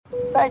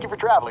Thank you for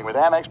traveling with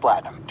Amex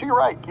Platinum. To your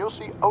right, you'll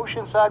see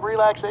oceanside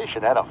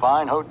relaxation at a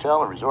fine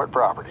hotel and resort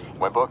property.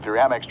 When booked through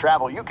Amex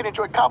Travel, you can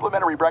enjoy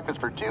complimentary breakfast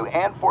for 2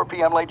 and 4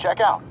 p.m. late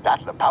checkout.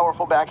 That's the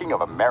powerful backing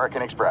of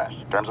American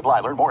Express. Terms apply.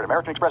 Learn more at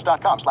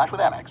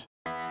americanexpress.com/withAmex.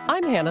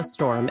 I'm Hannah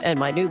Storm, and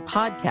my new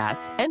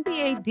podcast,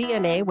 NBA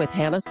DNA with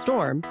Hannah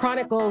Storm,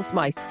 chronicles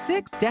my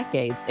 6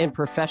 decades in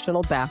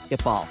professional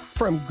basketball.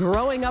 From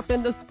growing up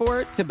in the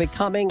sport to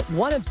becoming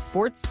one of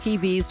sports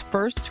TV's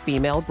first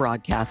female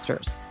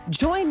broadcasters.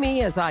 Join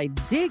me as I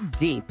dig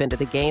deep into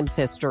the game's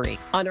history,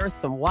 unearth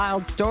some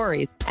wild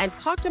stories, and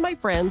talk to my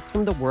friends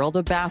from the world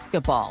of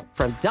basketball,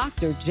 from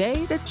Dr.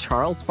 J to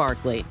Charles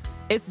Barkley.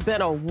 It's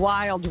been a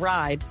wild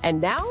ride, and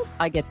now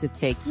I get to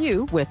take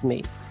you with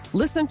me.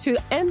 Listen to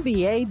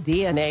NBA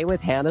DNA with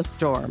Hannah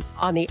Storm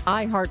on the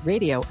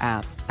iHeartRadio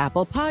app,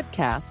 Apple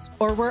Podcasts,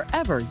 or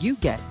wherever you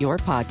get your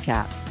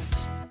podcasts.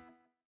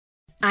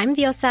 I'm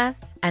Diosa.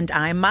 And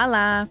I'm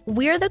Mala.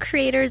 We're the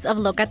creators of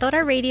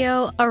Locatora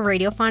Radio, a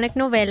radiophonic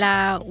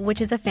novela, which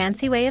is a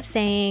fancy way of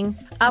saying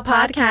a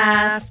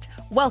podcast.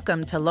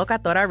 Welcome to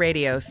Locatora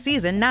Radio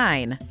Season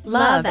 9.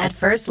 Love at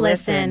First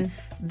Listen.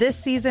 This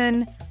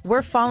season,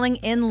 we're falling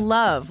in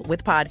love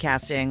with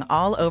podcasting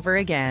all over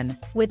again.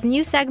 With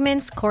new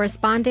segments,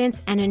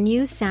 correspondence, and a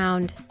new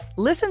sound.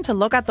 Listen to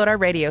Locatora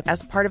Radio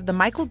as part of the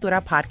My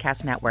Cultura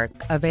Podcast Network.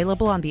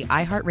 Available on the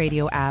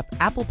iHeartRadio app,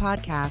 Apple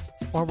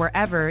Podcasts, or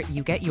wherever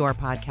you get your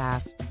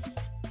podcasts.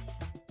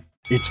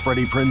 It's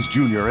Freddie Prinze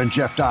Jr. and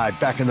Jeff Dye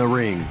back in the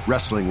ring.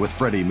 Wrestling with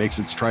Freddie makes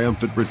its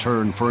triumphant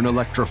return for an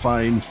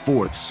electrifying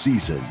 4th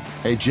season.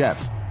 Hey,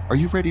 Jeff, are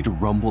you ready to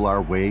rumble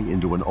our way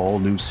into an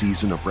all-new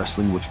season of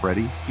Wrestling with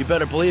Freddie? You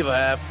better believe I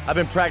have. I've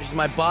been practicing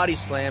my body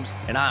slams,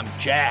 and I'm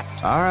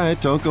jacked. All right,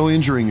 don't go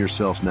injuring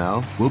yourself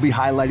now. We'll be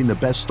highlighting the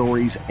best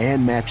stories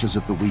and matches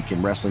of the week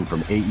in wrestling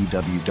from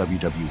AEW,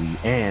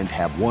 WWE, and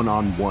have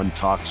one-on-one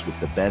talks with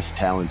the best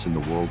talents in the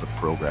world of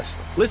pro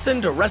wrestling.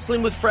 Listen to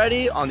Wrestling with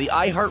Freddie on the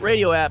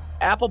iHeartRadio app,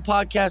 Apple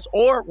Podcasts,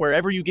 or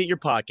wherever you get your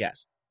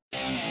podcasts.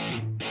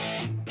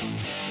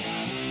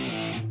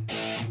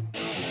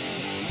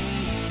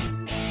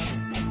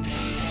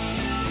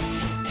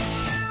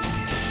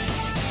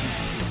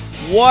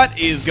 What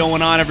is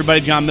going on,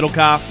 everybody? John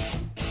Middlecoff.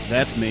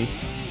 That's me.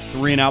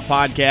 3 and Out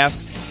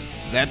Podcast.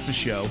 That's the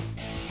show.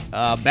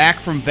 Back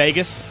from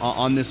Vegas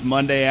on this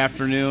Monday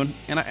afternoon.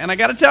 And I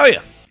got to tell you,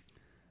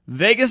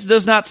 Vegas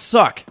does not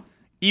suck.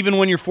 Even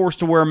when you're forced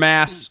to wear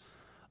masks,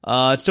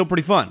 it's still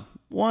pretty fun.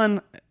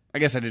 I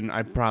guess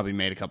I probably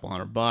made a couple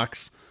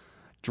 $100.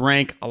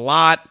 Drank a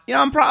lot.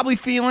 I'm probably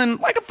feeling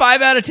like a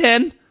 5 out of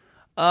 10.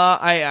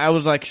 I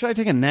was like, should I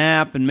take a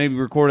nap and maybe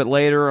record it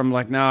later? I'm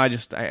like, no,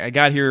 I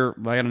got here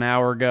like an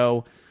hour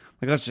ago.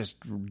 Like, let's just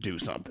do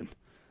something.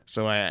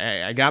 So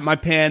I got my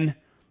pen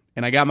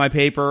and I got my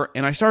paper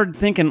and I started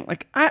thinking,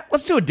 like,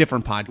 let's do a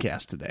different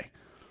podcast today.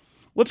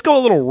 Let's go a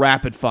little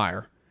rapid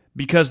fire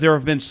because there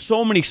have been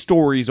so many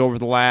stories over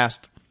the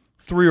last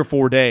 3 or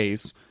 4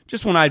 days.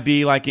 Just when I'd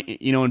be like,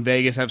 in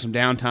Vegas, have some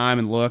downtime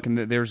and look, and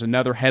there's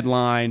another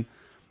headline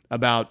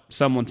about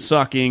someone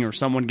sucking or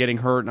someone getting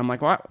hurt. And I'm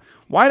like,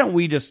 why don't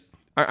we just...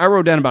 I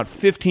wrote down about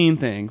 15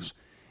 things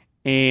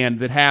and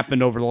that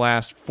happened over the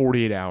last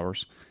 48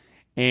 hours.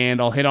 And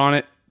I'll hit on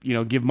it,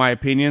 give my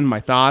opinion, my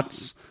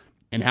thoughts,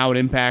 and how it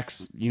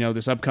impacts,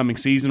 this upcoming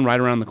season right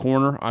around the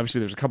corner. Obviously,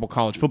 there's a couple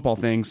college football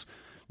things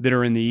that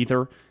are in the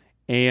ether.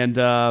 And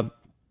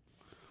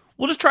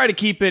we'll just try to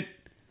keep it,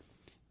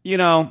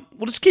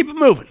 we'll just keep it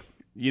moving.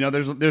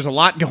 There's a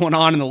lot going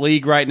on in the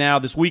league right now.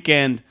 This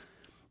weekend,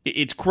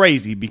 it's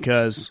crazy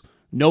because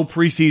no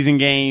preseason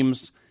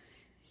games.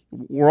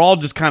 We're all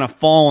just kind of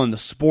following the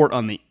sport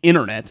on the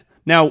internet.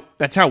 Now,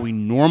 that's how we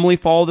normally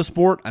follow the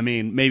sport. I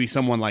mean, maybe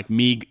someone like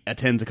me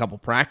attends a couple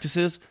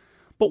practices.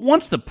 But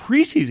once the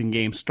preseason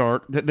games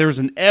start, there's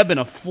an ebb and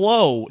a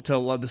flow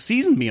to the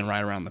season being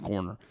right around the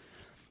corner.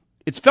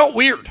 It's felt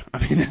weird.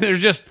 I mean,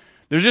 there's just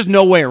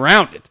no way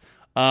around it.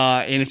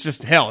 And it's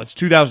just, hell, it's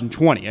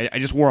 2020. I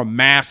just wore a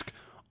mask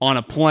on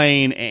a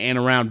plane and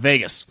around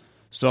Vegas.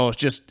 So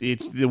it's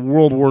the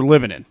world we're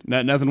living in.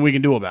 Nothing we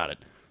can do about it.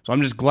 So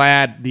I'm just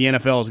glad the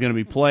NFL is going to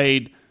be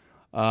played.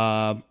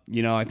 I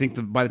think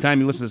by the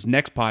time you listen to this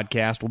next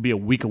podcast, we'll be a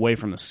week away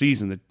from the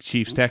season, the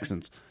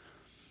Chiefs-Texans.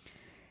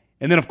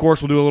 And then, of course,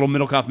 we'll do a little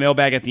Middlecoff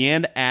mailbag at the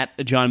end. At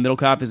John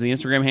Middlecoff is the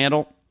Instagram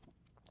handle.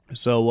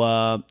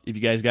 So if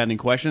you guys got any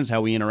questions,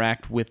 how we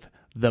interact with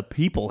the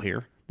people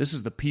here, this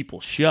is the People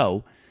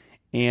Show,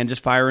 and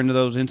just fire into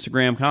those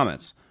Instagram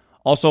comments.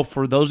 Also,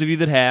 for those of you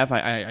that have,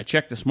 I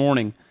checked this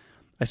morning,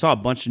 I saw a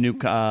bunch of new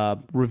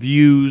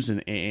reviews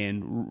and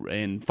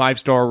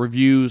 5-star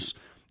reviews.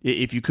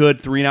 If you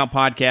could, 3 and Out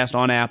Podcast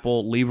on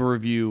Apple, leave a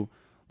review.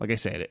 Like I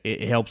said,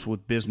 it helps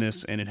with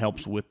business and it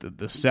helps with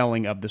the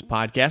selling of this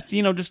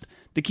podcast. Just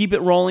to keep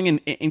it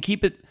rolling and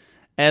keep it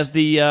as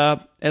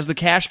the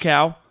cash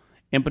cow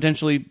and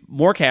potentially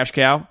more cash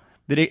cow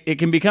that it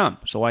can become.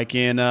 So I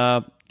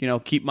can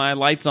keep my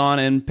lights on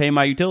and pay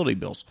my utility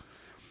bills.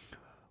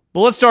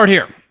 But let's start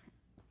here.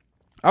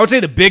 I would say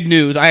the big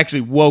news. I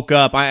actually woke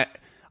up.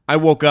 I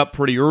woke up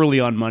pretty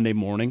early on Monday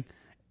morning,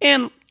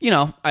 And,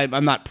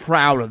 I'm not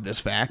proud of this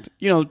fact.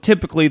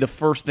 Typically the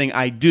first thing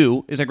I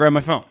do is I grab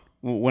my phone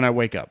when I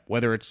wake up,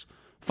 whether it's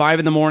 5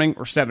 in the morning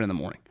or 7 in the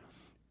morning.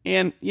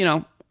 And,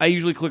 I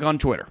usually click on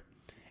Twitter.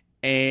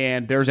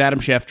 And there's Adam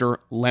Schefter.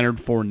 Leonard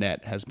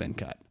Fournette has been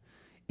cut.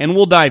 And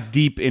we'll dive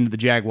deep into the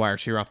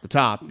Jaguars here off the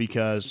top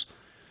because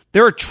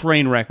they're a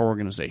train wreck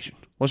organization.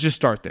 Let's just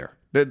start there.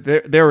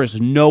 There is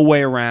no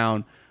way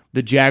around.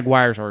 The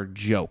Jaguars are a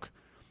joke.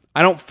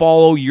 I don't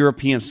follow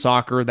European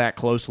soccer that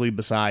closely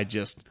besides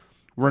just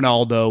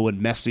Ronaldo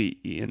and Messi.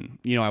 And,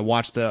 I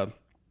watched an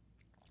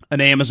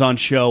Amazon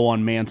show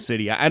on Man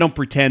City. I don't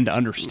pretend to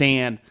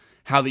understand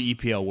how the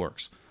EPL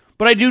works.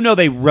 But I do know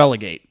they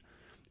relegate.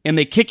 And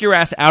they kick your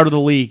ass out of the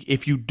league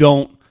if you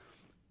don't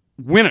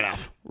win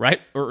enough, right?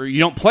 Or you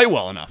don't play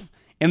well enough.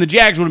 And the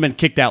Jags would have been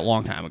kicked out a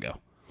long time ago.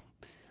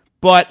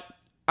 But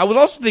I was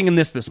also thinking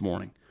this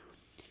morning.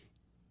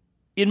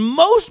 In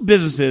most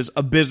businesses,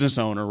 a business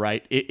owner,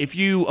 right, if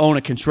you own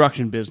a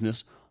construction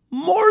business,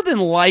 more than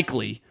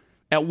likely,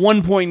 at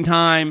one point in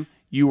time,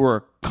 you were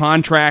a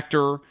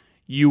contractor,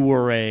 you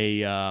were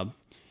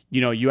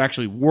you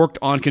actually worked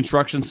on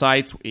construction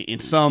sites in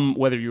some,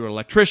 whether you were an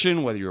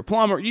electrician, whether you were a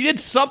plumber, you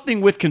did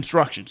something with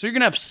construction. So you're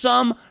going to have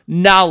some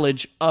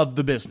knowledge of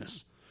the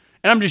business.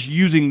 And I'm just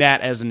using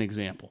that as an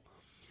example.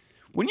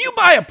 When you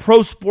buy a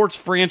pro sports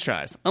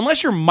franchise,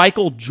 unless you're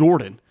Michael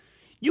Jordan,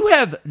 you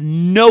have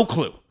no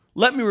clue.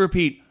 Let me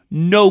repeat,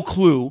 no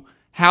clue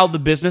how the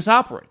business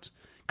operates.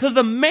 Because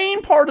the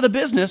main part of the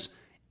business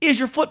is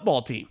your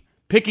football team.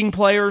 Picking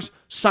players,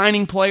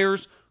 signing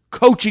players,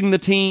 coaching the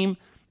team,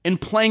 and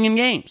playing in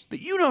games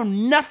that you know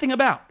nothing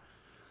about.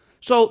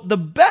 So the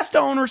best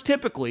owners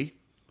typically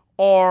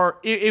are,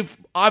 if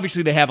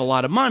obviously they have a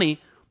lot of money,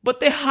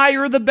 but they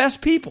hire the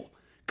best people.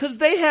 Because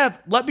they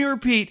have, let me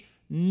repeat,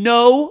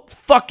 no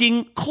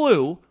fucking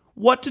clue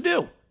what to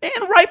do.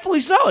 And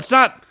rightfully so. It's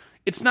not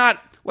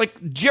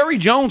like Jerry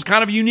Jones,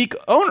 kind of a unique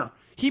owner.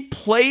 He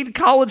played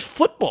college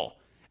football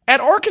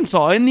at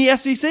Arkansas in the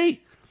SEC.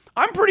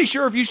 I'm pretty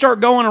sure if you start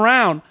going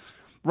around,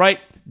 right,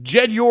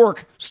 Jed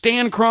York,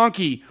 Stan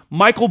Kroenke,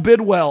 Michael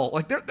Bidwell,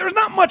 like there's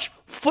not much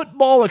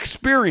football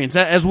experience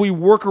as we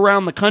work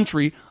around the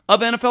country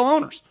of NFL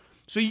owners.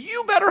 So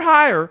you better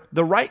hire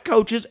the right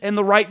coaches and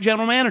the right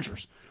general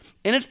managers.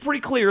 And it's pretty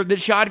clear that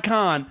Shad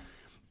Khan,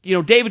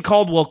 David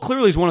Caldwell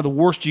clearly is one of the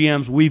worst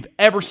GMs we've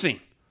ever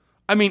seen.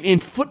 I mean, in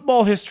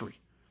football history.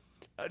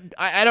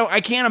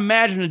 I can't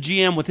imagine a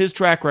GM with his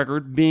track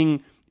record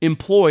being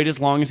employed as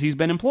long as he's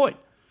been employed.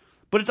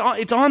 But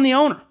it's on the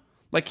owner.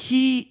 Like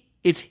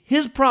it's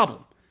his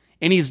problem.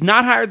 And he's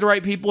not hired the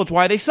right people. It's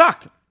why they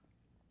sucked.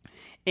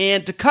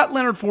 And to cut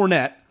Leonard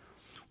Fournette,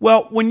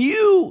 well,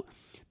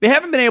 they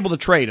haven't been able to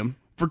trade him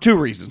for two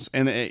reasons.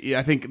 And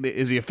I think,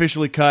 is he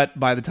officially cut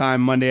by the time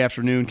Monday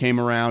afternoon came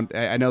around?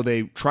 I know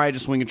they tried to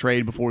swing a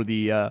trade before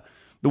the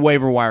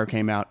waiver wire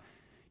came out.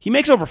 He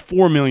makes over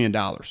 $4 million.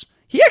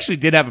 He actually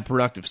did have a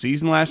productive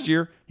season last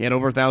year. He had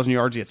over 1,000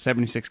 yards. He had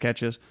 76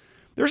 catches.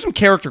 There's some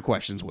character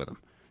questions with him.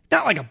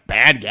 Not like a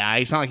bad guy.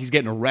 It's not like he's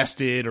getting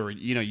arrested or,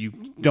 you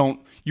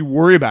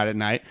worry about it at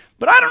night.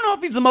 But I don't know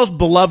if he's the most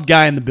beloved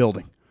guy in the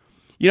building.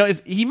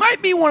 He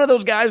might be one of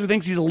those guys who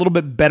thinks he's a little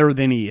bit better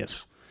than he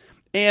is.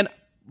 And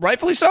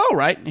rightfully so,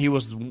 right? He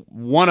was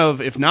one of,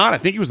 if not, I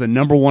think he was the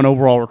number one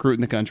overall recruit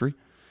in the country.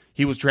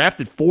 He was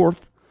drafted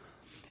 4th.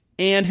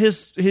 And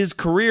his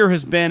career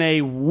has been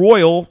a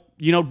royal,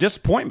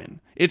 disappointment.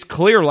 It's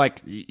clear,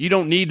 like, you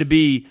don't need to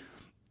be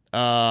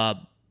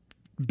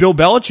Bill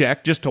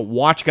Belichick just to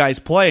watch guys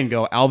play and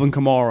go, Alvin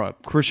Kamara,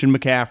 Christian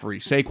McCaffrey,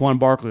 Saquon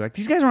Barkley. Like,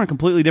 these guys are on a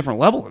completely different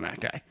level than that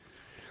guy.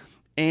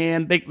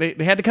 And they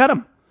had to cut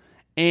him.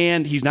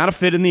 And he's not a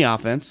fit in the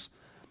offense.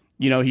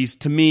 He's,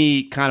 to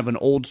me, kind of an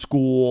old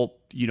school,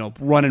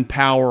 running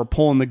power,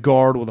 pulling the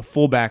guard with a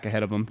fullback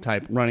ahead of him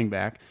type running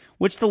back,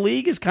 which the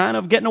league is kind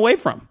of getting away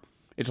from.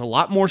 It's a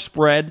lot more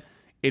spread.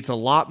 It's a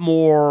lot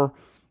more,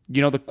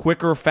 the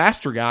quicker,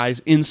 faster guys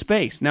in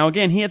space. Now,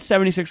 again, he had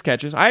 76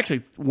 catches.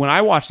 When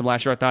I watched him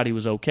last year, I thought he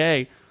was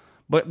okay.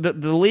 But the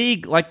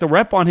league, like, the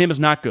rep on him is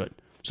not good.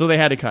 So they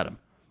had to cut him.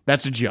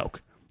 That's a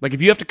joke. Like,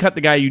 if you have to cut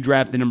the guy you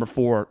drafted number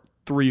 4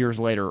 3 years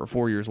later or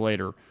 4 years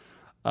later,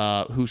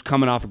 who's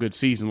coming off a good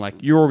season,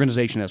 like, your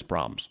organization has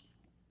problems.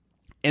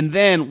 And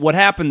then what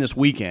happened this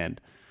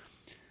weekend,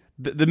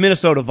 the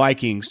Minnesota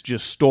Vikings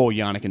just stole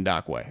Yannick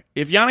Ngakoue.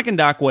 If Yannick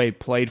Ngakoue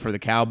played for the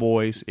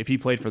Cowboys, if he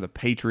played for the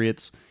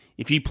Patriots,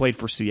 if he played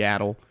for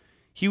Seattle,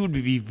 he would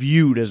be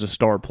viewed as a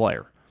star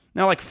player.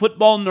 Now, like,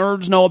 football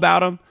nerds know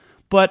about him,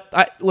 but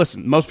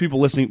listen, most people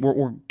listening,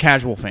 we're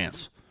casual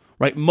fans,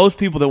 right? Most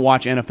people that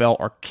watch NFL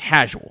are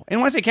casual. And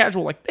when I say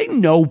casual, like, they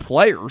know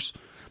players,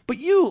 but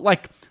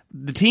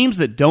the teams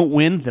that don't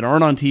win, that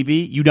aren't on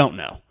TV, you don't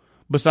know.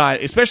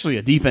 Besides, especially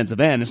a defensive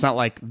end, it's not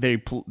like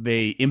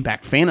they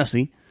impact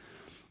fantasy.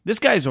 This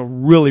guy's a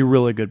really,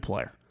 really good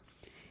player.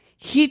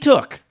 He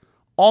took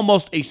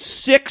almost a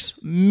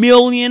 $6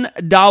 million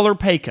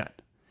pay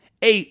cut.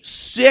 A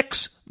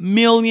 $6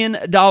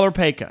 million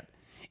pay cut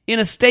in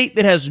a state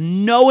that has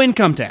no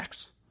income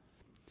tax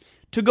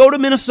to go to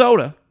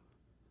Minnesota.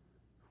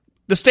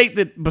 The state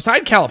that,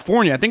 beside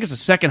California, I think is the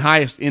second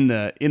highest in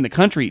the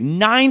country,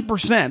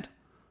 9%.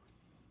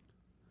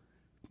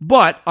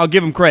 But I'll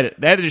give him credit.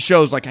 That just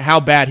shows like how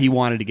bad he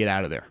wanted to get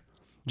out of there.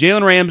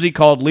 Jalen Ramsey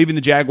called leaving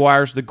the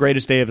Jaguars the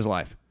greatest day of his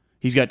life.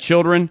 He's got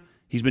children.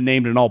 He's been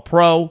named an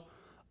All-Pro.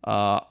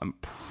 I'm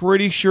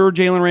pretty sure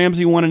Jalen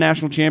Ramsey won a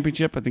national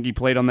championship. I think he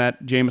played on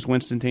that Jameis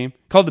Winston team.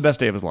 Called the best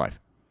day of his life.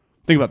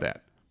 Think about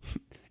that.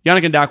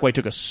 Yannick Ngakoue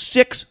took a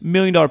 $6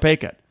 million pay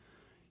cut.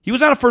 He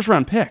was not a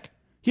first-round pick.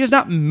 He has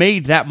not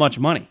made that much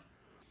money.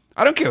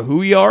 I don't care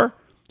who you are.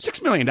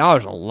 $6 million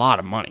is a lot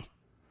of money.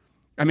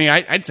 I mean,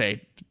 I'd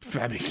say,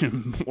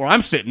 where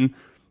I'm sitting,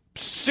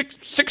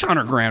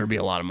 $600,000 would be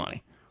a lot of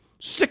money.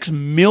 $6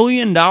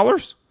 million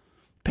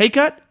pay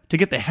cut to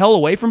get the hell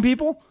away from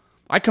people?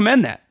 I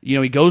commend that. You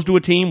know, he goes to a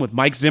team with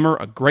Mike Zimmer,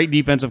 a great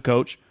defensive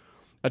coach,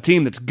 a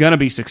team that's going to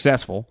be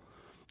successful,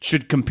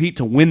 should compete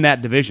to win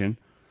that division.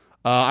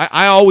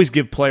 I always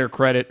give player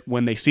credit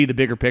when they see the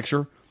bigger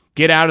picture.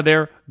 Get out of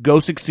there, go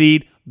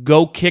succeed,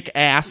 go kick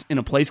ass in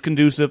a place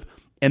conducive,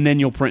 and then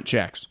you'll print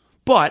checks.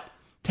 But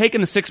taking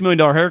the $6 million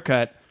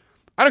haircut,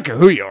 I don't care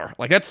who you are.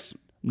 Like, that's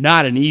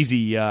not an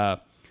easy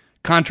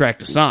contract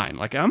to sign.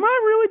 Like, am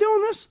I really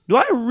doing this? Do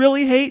I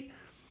really hate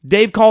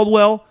Dave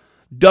Caldwell,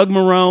 Doug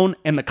Marrone,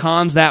 and the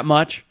Cons that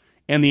much?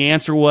 And the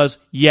answer was,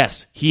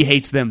 yes, he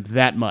hates them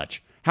that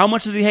much. How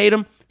much does he hate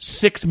them?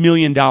 $6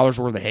 million worth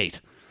of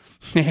hate.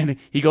 And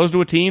he goes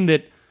to a team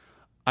that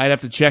I'd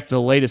have to check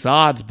the latest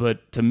odds,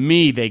 but to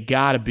me, they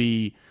got to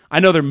be... I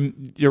know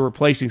they're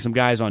replacing some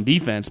guys on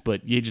defense,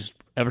 but you just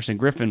Everson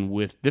Griffin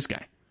with this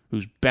guy,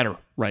 who's better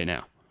right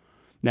now.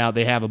 Now,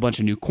 they have a bunch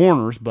of new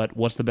corners, but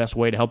what's the best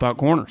way to help out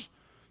corners?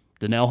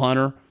 Danielle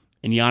Hunter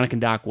and Yannick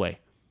Ngakoue.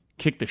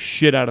 Kick the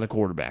shit out of the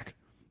quarterback.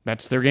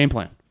 That's their game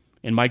plan.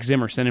 And Mike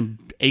Zimmer sending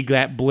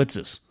A-gap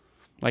blitzes.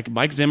 Like,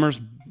 Mike Zimmer's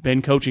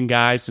been coaching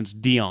guys since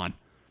Dion.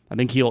 I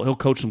think he'll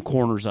coach some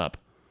corners up.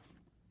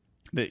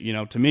 You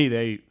know, to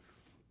me,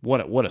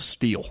 what a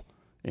steal.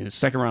 And a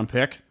second-round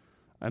pick,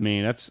 I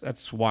mean,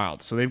 that's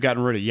wild. So they've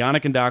gotten rid of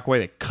Yannick Ngakoue.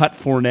 They cut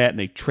Fournette, and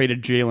they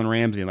traded Jalen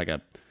Ramsey in like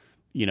a,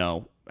 you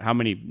know, how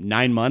many,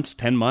 9 months,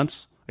 10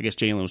 months? I guess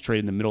Jalen was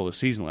traded in the middle of the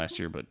season last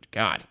year, but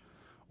God,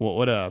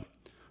 what a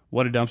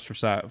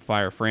dumpster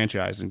fire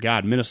franchise. And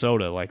God,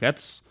 Minnesota, like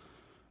that's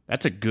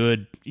a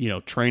good, you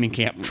know, training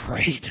camp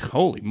trade.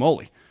 Holy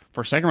moly.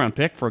 For a second-round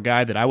pick for a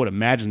guy that I would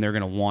imagine they're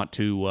going to want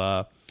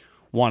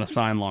to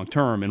sign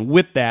long-term. And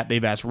with that,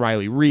 they've asked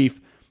Riley Reiff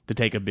to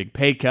take a big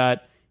pay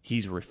cut.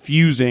 He's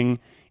refusing.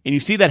 And you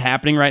see that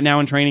happening right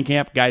now in training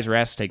camp. Guys are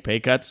asked to take pay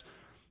cuts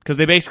because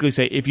they basically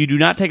say, if you do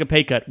not take a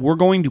pay cut, we're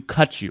going to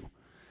cut you.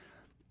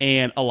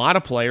 And a lot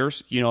of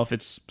players, you know, if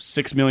it's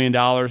 $6 million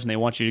and they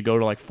want you to go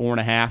to like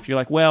 4.5, you're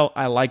like, well,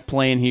 I like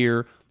playing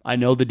here. I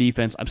know the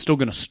defense. I'm still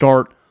going to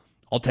start.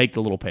 I'll take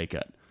the little pay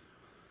cut.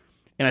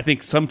 And I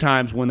think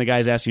sometimes when the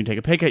guy's asking you to take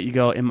a pay cut, you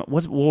go,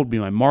 what would be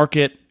my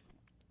market?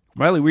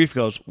 Riley Reiff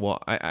goes,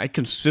 well, I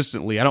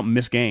consistently, I don't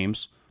miss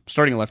games. I'm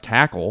starting at left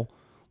tackle.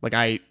 Like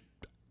the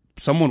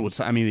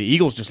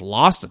Eagles just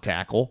lost a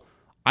tackle.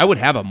 I would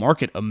have a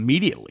market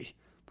immediately.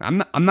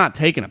 I'm not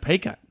taking a pay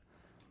cut.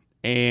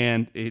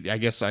 And I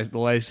guess the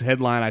latest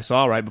headline I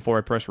saw right before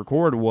I pressed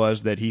record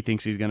was that he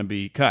thinks he's going to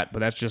be cut. But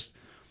that's just,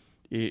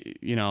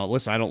 you know,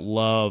 listen, I don't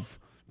love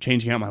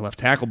changing out my left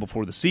tackle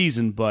before the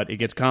season, but it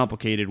gets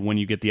complicated when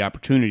you get the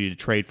opportunity to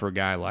trade for a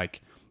guy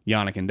like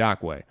Yannick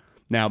Ngakoue.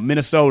 Now,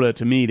 Minnesota,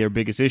 to me, their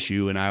biggest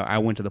issue, and I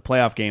went to the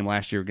playoff game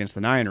last year against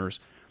the Niners,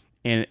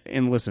 and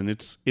listen,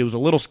 it was a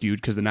little skewed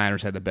because the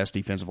Niners had the best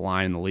defensive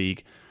line in the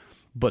league,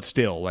 but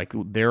still, like,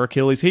 their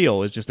Achilles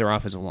heel is just their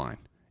offensive line.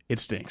 It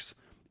stinks.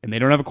 And they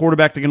don't have a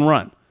quarterback that can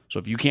run. So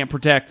if you can't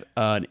protect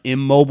an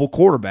immobile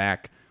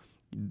quarterback,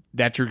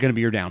 that's going to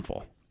be your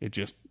downfall. It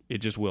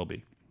just will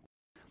be.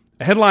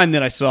 A headline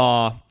that I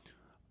saw,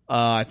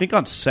 I think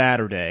on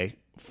Saturday,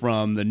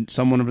 from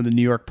someone over the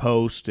New York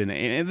Post,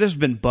 and there's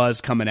been buzz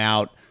coming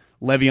out.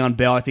 Le'Veon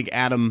Bell, I think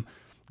Adam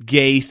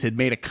Gase had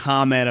made a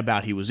comment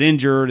about he was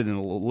injured, and then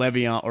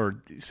Le'Veon, or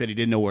said he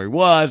didn't know where he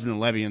was, and then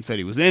Le'Veon said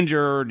he was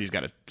injured. He's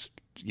got a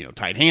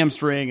tight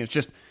hamstring.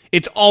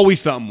 It's always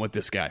something with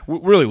this guy.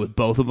 Really, with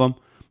both of them,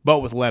 but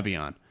with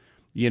Le'Veon,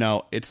 you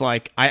know, it's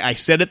like I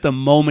said it the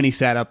moment he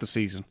sat out the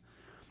season.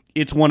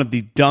 It's one of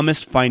the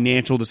dumbest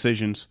financial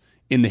decisions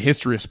in the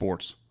history of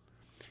sports.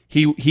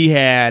 He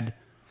had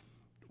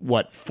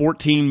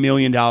 $14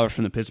 million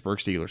from the Pittsburgh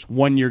Steelers,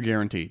 1 year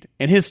guaranteed.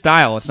 And his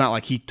style, it's not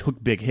like he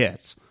took big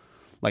hits.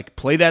 Like,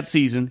 play that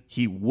season,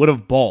 he would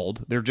have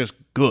balled. They're just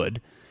good.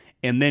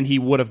 And then he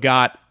would have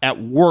got,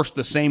 at worst,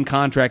 the same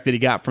contract that he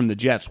got from the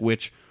Jets,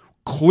 which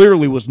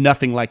clearly was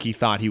nothing like he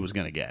thought he was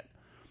going to get,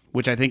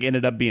 which I think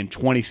ended up being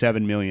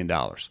 $27 million.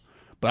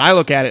 But I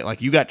look at it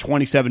like you got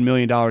 $27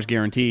 million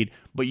guaranteed,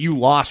 but you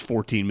lost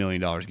 $14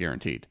 million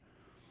guaranteed.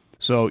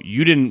 So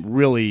you didn't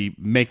really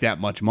make that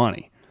much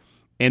money.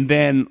 And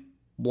then,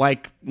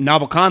 like,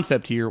 novel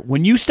concept here,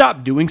 when you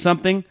stop doing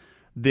something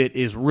that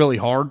is really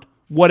hard,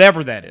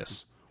 whatever that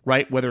is,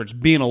 right? Whether it's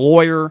being a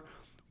lawyer,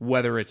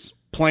 whether it's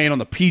playing on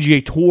the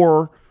PGA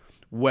Tour,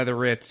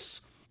 whether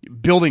it's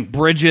building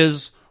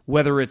bridges,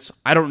 whether it's,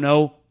 I don't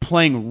know,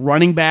 playing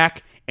running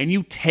back, and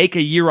you take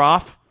a year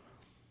off,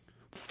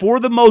 for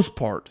the most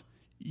part,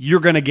 you're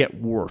going to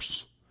get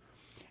worse.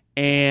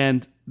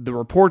 And the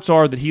reports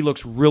are that he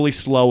looks really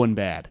slow and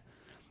bad.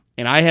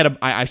 And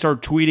I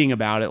started tweeting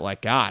about it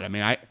like, God, I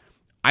mean,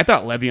 I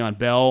thought Le'Veon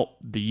Bell,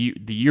 the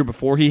year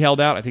before he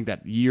held out, I think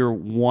that year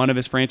one of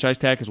his franchise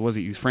tag, because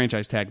he was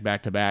franchise tagged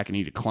back-to-back, and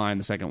he declined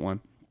the second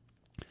one.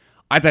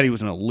 I thought he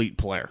was an elite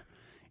player.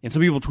 And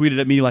some people tweeted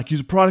at me like,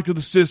 he's a product of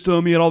the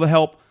system, he had all the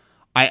help.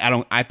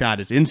 I thought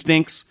his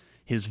instincts,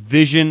 his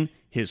vision,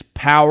 his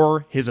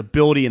power, his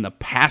ability in the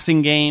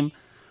passing game,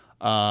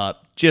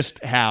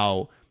 just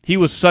how he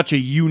was such a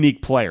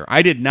unique player.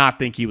 I did not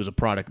think he was a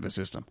product of the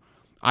system.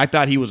 I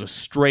thought he was a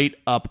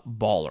straight-up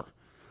baller.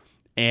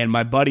 And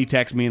my buddy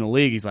texted me in the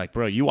league. He's like,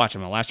 bro, you watch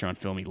him last year on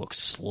film, he looks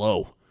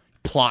slow,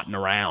 plotting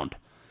around.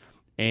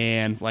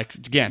 And, like,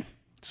 again,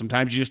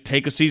 sometimes you just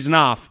take a season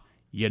off,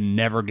 you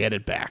never get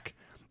it back.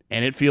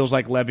 And it feels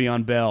like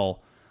Le'Veon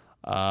Bell,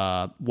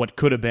 what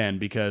could have been,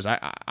 because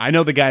I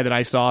know the guy that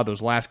I saw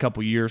those last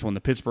couple years when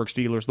the Pittsburgh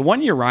Steelers, the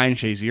 1 year Ryan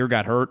Shazier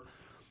got hurt,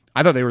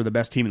 I thought they were the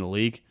best team in the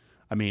league.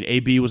 I mean,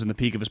 AB was in the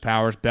peak of his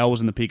powers. Bell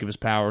was in the peak of his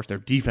powers. Their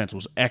defense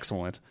was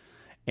excellent.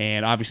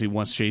 And obviously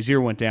once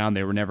Shazier went down,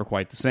 they were never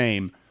quite the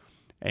same.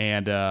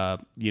 And,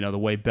 the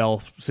way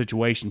Bell's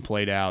situation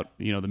played out,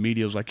 the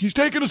media was like, he's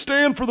taking a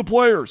stand for the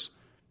players.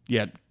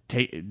 Yet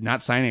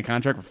not signing a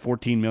contract for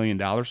 $14 million.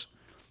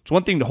 It's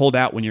one thing to hold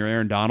out when you're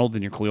Aaron Donald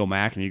and you're Khalil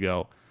Mack and you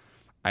go,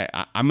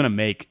 I'm going to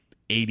make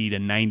 $80 to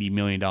 $90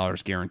 million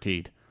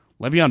guaranteed.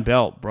 Le'Veon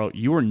Bell, bro,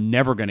 you were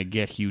never going to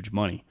get huge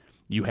money.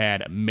 You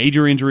had a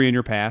major injury in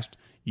your past.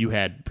 You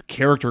had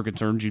character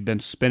concerns. You'd been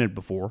suspended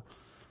before.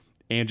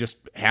 And just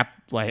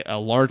a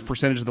large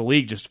percentage of the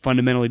league just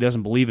fundamentally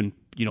doesn't believe in,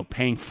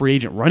 paying free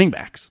agent running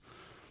backs.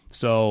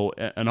 So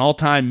an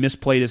all-time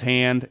misplayed his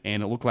hand,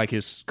 and it looked like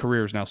his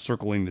career is now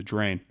circling the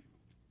drain.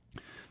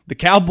 The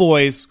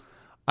Cowboys,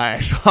 I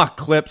saw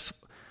clips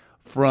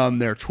from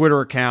their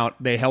Twitter account.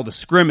 They held a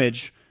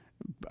scrimmage.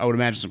 I would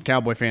imagine some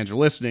Cowboy fans are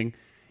listening,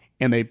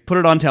 and they put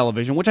it on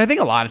television, which I think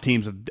a lot of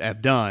teams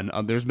have done.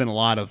 There's been a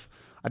lot of,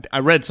 I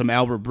read some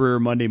Albert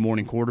Breer Monday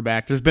Morning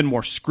Quarterback. There's been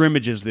more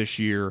scrimmages this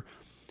year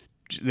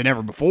than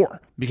ever before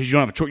because you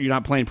don't have a choice. You're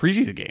not playing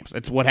preseason games.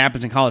 That's what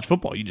happens in college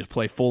football. You just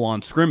play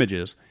full-on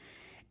scrimmages,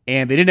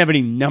 and they didn't have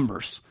any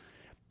numbers.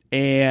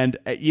 And,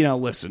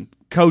 listen,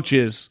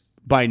 coaches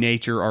by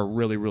nature are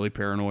really, really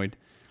paranoid.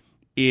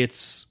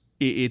 It's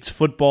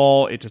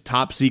football. It's a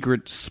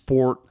top-secret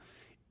sport.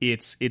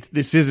 This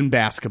isn't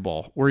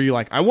basketball where you're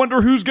like, I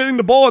wonder who's getting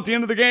the ball at the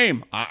end of the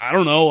game. I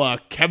don't know,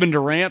 Kevin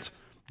Durant,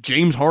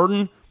 James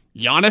Harden,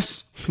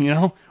 Giannis,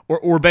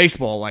 or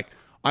baseball. Like,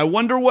 I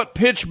wonder what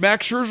pitch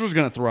Max Scherzer's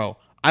going to throw.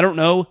 I don't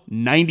know,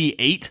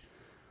 98?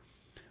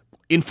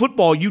 In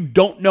football, you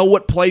don't know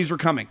what plays are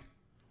coming,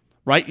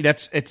 right?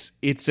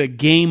 It's a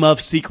game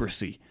of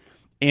secrecy.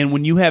 And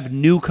when you have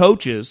new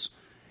coaches,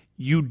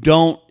 you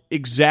don't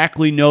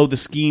exactly know the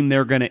scheme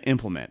they're going to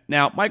implement.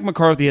 Now, Mike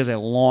McCarthy has a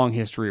long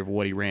history of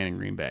what he ran in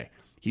Green Bay.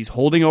 He's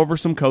holding over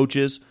some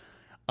coaches.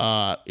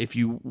 If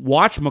you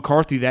watch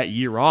McCarthy that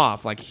year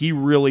off, like he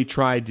really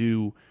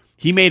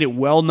he made it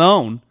well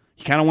known.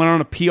 He kind of went on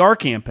a PR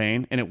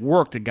campaign, and it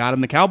worked. It got him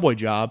the Cowboy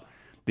job,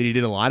 that he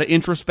did a lot of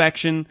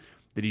introspection,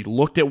 that he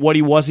looked at what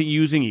he wasn't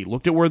using. He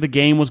looked at where the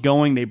game was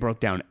going. They broke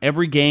down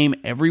every game,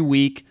 every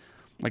week.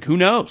 Like, who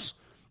knows?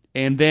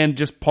 And then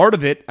just part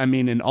of it,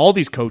 and all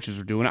these coaches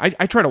are doing it.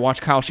 I try to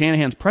watch Kyle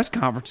Shanahan's press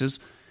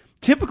conferences.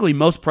 Typically,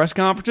 most press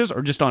conferences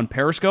are just on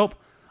Periscope.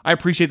 I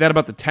appreciate that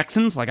about the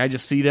Texans. Like, I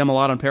just see them a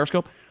lot on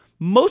Periscope.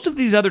 Most of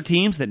these other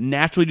teams that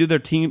naturally do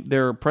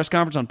their press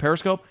conference on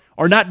Periscope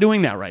are not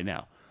doing that right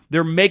now.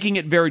 They're making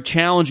it very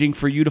challenging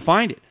for you to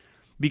find it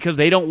because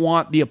they don't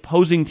want the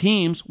opposing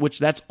teams, which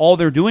that's all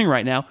they're doing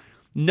right now.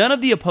 None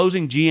of the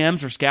opposing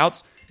GMs or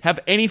scouts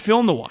have any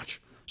film to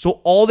watch.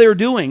 So all they're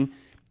doing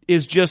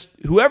is just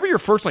whoever your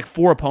first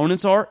 4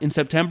 opponents are in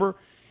September,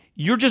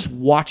 you're just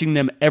watching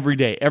them every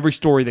day, every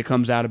story that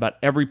comes out about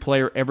every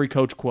player, every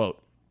coach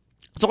quote.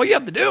 That's all you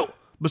have to do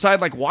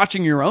besides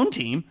watching your own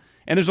team,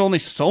 and there's only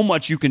so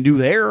much you can do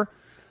there.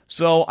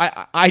 So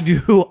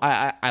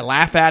I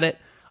laugh at it.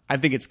 I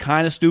think it's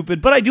kind of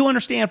stupid, but I do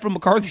understand from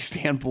McCarthy's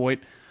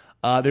standpoint.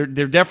 There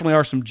definitely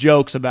are some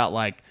jokes about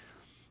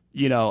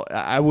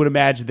I would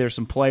imagine there's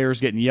some players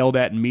getting yelled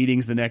at in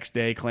meetings the next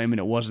day claiming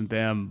it wasn't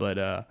them,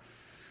 but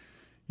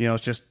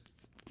it's just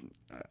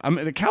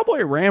the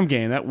Cowboy-Ram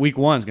game, that week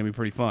 1 is going to be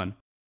pretty fun.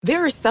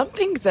 There are some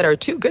things that are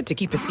too good to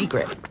keep a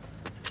secret.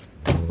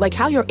 Like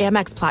how your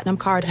Amex Platinum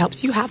card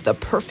helps you have the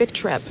perfect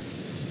trip.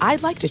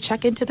 I'd like to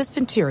check into the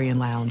Centurion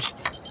Lounge.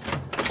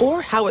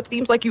 Or how it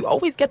seems like you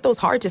always get those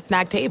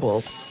hard-to-snag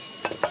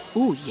tables.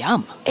 Ooh,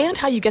 yum. And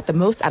how you get the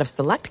most out of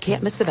select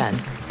can't-miss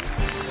events.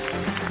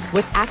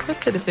 With access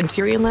to the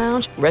Centurion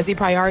Lounge, Resi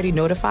Priority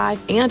Notify,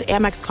 and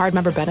Amex card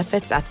member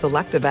benefits at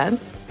select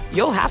events,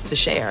 you'll have to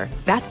share.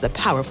 That's the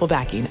powerful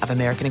backing of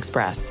American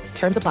Express.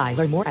 Terms apply.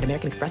 Learn more at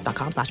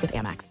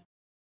americanexpress.com/withAmex.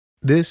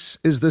 This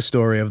is the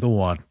story of the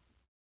one.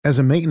 As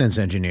a maintenance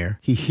engineer,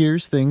 he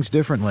hears things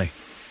differently.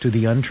 To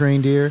the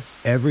untrained ear,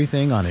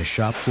 everything on his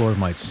shop floor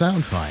might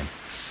sound fine,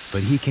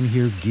 but he can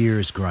hear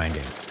gears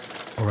grinding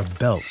or a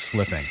belt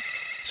slipping.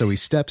 So he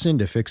steps in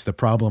to fix the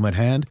problem at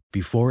hand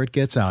before it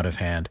gets out of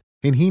hand.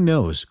 And he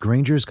knows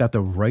Grainger's got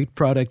the right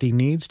product he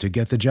needs to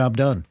get the job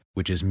done,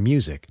 which is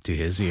music to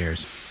his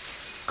ears.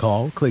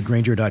 Call, click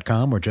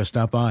Grainger.com, or just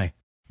stop by.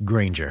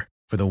 Grainger,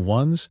 for the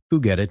ones who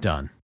get it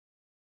done.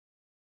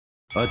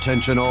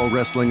 Attention all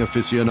wrestling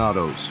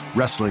aficionados.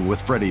 Wrestling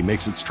with Freddie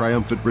makes its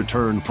triumphant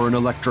return for an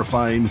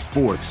electrifying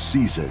 4th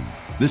season.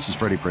 This is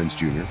Freddie Prinze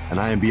Jr., and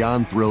I am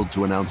beyond thrilled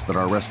to announce that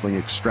our wrestling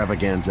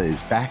extravaganza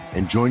is back,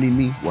 and joining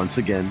me once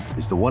again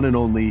is the one and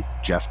only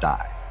Jeff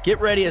Dye. Get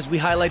ready as we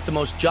highlight the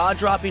most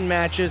jaw-dropping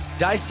matches,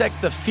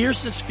 dissect the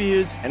fiercest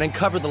feuds, and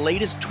uncover the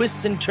latest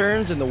twists and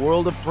turns in the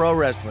world of pro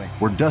wrestling.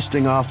 We're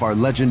dusting off our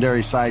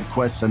legendary side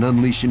quests and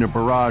unleashing a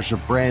barrage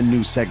of brand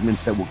new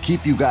segments that will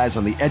keep you guys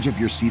on the edge of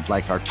your seat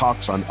like our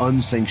talks on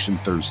Unsanctioned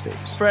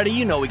Thursdays. Freddie,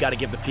 you know we got to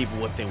give the people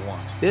what they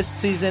want. This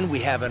season, we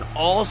have an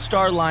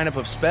all-star lineup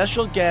of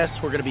special guests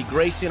who are going to be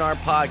gracing our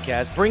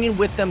podcast, bringing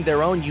with them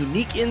their own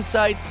unique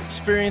insights,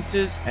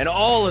 experiences, and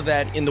all of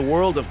that in the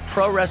world of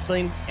pro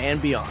wrestling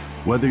and beyond.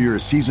 Whether you're a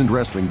seasoned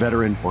wrestling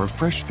veteran or a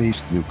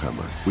fresh-faced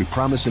newcomer, we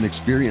promise an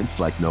experience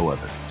like no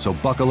other. So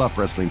buckle up,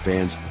 wrestling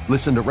fans.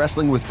 Listen to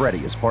Wrestling with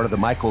Freddie as part of the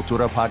My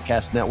Cultura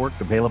Podcast Network,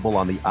 available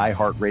on the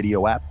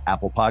iHeartRadio app,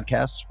 Apple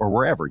Podcasts, or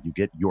wherever you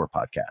get your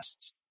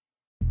podcasts.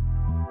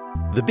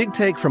 The Big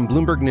Take from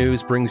Bloomberg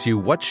News brings you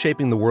what's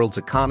shaping the world's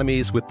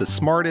economies with the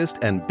smartest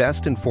and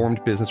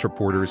best-informed business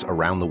reporters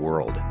around the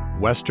world.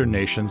 Western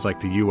nations like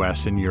the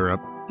U.S. and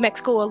Europe.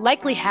 Mexico will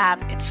likely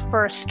have its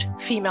first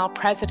female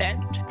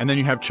president. And then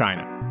you have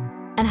China.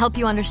 And help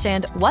you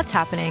understand what's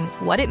happening,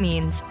 what it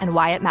means, and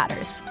why it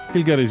matters.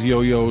 He'll get his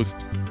yo-yos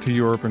to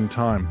Europe in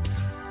time.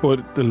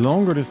 But the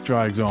longer this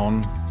drags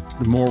on,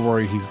 the more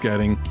worry he's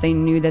getting. They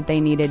knew that they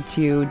needed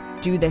to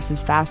do this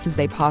as fast as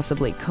they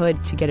possibly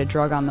could to get a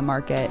drug on the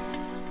market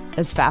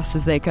as fast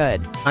as they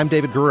could. I'm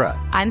David Gura.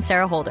 I'm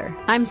Sarah Holder.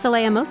 I'm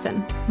Saleha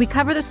Mohsen. We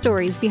cover the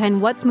stories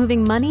behind what's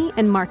moving money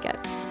and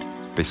markets.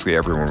 Basically,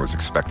 everyone was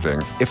expecting,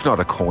 if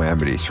not a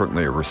calamity,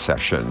 certainly a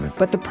recession.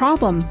 But the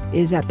problem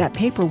is that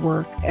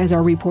paperwork, as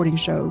our reporting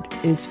showed,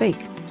 is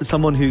fake. As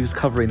someone who's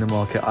covering the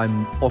market,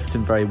 I'm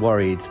often very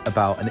worried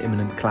about an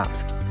imminent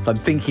collapse. So I'm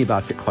thinking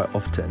about it quite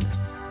often.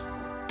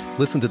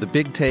 Listen to The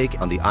Big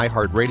Take on the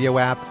iHeartRadio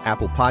app,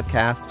 Apple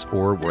Podcasts,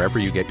 or wherever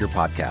you get your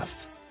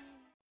podcasts.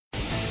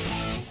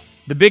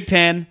 The Big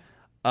Ten,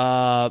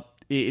 to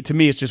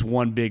me, it's just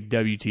one big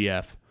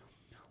WTF.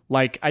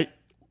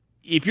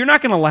 If you're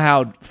not going to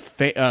allow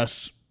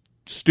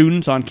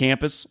students on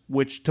campus,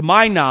 which to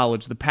my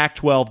knowledge, the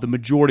Pac-12, the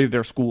majority of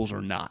their schools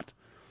are not.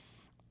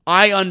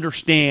 I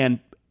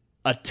understand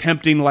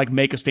attempting to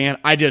make a stand.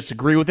 I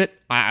disagree with it.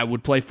 I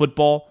would play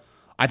football.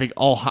 I think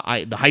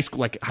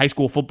the high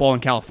school football in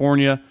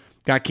California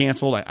got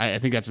canceled. I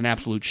think that's an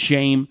absolute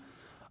shame.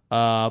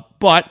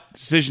 But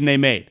decision they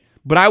made.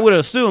 But I would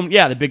assume,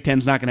 the Big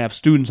Ten's not going to have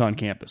students on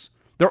campus.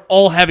 They're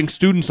all having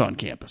students on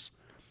campus.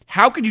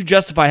 How could you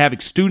justify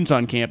having students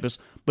on campus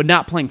but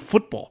not playing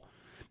football?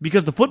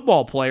 Because the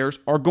football players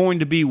are going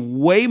to be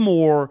way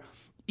more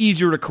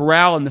easier to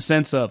corral in the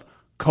sense of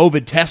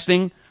COVID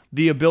testing,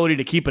 the ability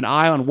to keep an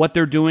eye on what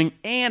they're doing,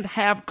 and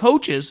have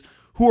coaches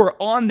who are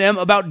on them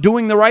about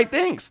doing the right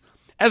things.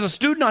 As a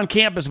student on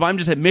campus, if I'm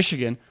just at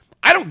Michigan,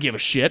 I don't give a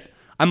shit.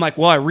 I'm like,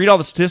 well, I read all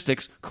the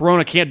statistics.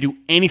 Corona can't do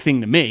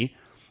anything to me.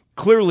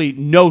 Clearly,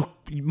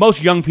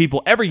 most young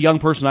people, every young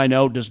person I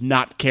know does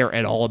not care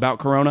at all about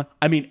Corona.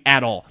 I mean,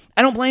 at all.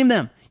 I don't blame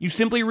them. You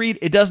simply read,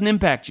 it doesn't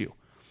impact you.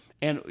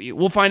 And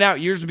we'll find out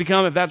years to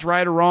become if that's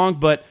right or wrong,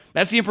 but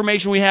that's the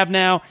information we have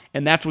now,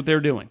 and that's what they're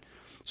doing.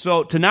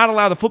 So to not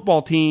allow the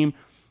football team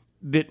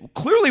that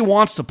clearly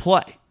wants to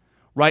play,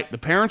 right? The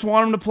parents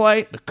want them to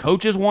play, the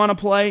coaches want to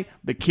play,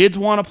 the kids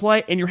want to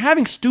play, and you're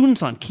having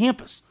students on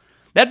campus.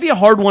 That'd be a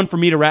hard one for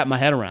me to wrap my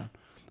head around.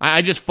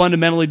 I just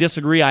fundamentally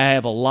disagree. I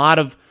have a lot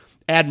of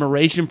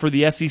admiration for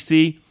the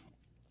SEC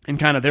and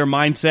kind of their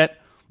mindset,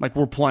 like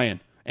we're playing,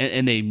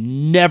 and they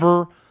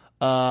never,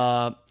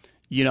 got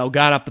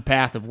off the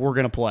path of we're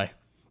going to play.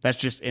 That's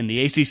just, and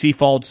the ACC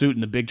followed suit,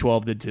 and the Big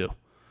 12 did too.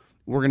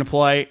 We're going to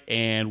play,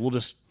 and we'll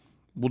just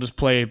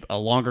play a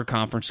longer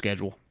conference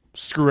schedule.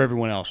 Screw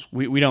everyone else.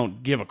 We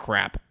don't give a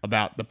crap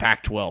about the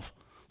Pac-12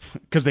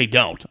 because they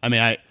don't. I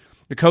mean,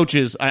 the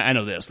coaches, I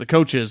know this. The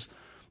coaches,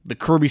 the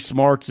Kirby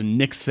Smarts and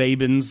Nick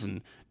Sabans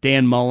and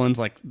Dan Mullins,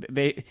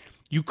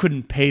 you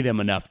couldn't pay them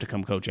enough to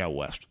come coach out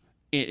west.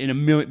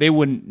 They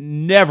wouldn't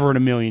never in a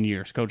million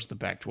years coach the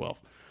Pac-12.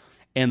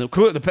 And the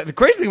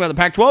crazy thing about the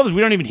Pac-12 is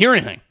we don't even hear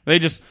anything. They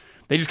just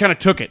kind of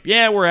took it.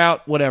 Yeah, we're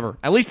out, whatever.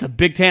 At least the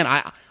Big Ten,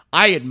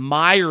 I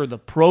admire the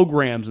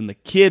programs and the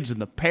kids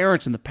and the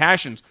parents and the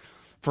passions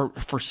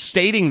for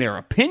stating their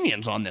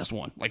opinions on this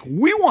one. Like,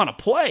 we want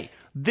to play.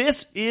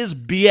 This is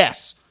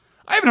BS.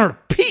 I haven't heard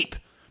a peep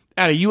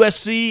out of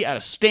USC, out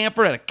of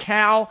Stanford, out of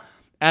Cal,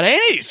 out of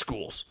any of these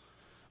schools.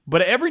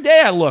 But every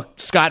day I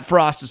look, Scott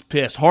Frost is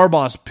pissed,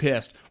 Harbaugh's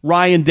pissed,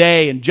 Ryan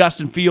Day and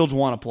Justin Fields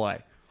want to play.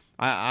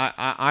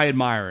 I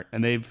admire it.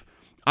 And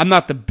I'm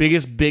not the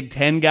biggest Big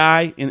Ten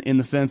guy in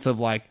the sense of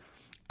like,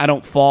 I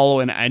don't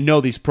follow, and I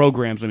know these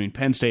programs. I mean,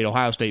 Penn State,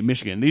 Ohio State,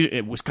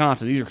 Michigan,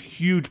 Wisconsin, these are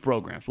huge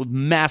programs with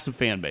massive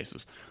fan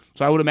bases.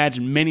 So I would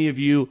imagine many of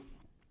you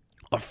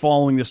are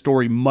following the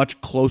story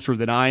much closer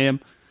than I am,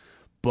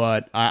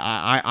 but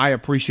I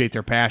appreciate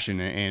their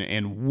passion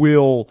and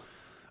will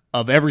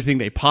of everything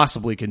they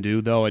possibly can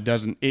do, though it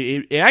doesn't.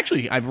 It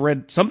actually, I've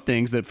read some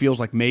things that feels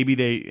like maybe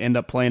they end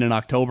up playing in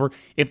October.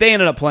 If they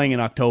ended up playing in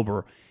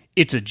October,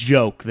 it's a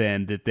joke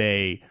then that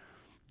they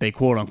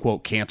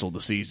quote-unquote canceled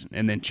the season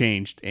and then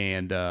changed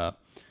and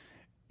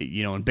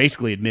and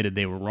basically admitted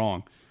they were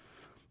wrong.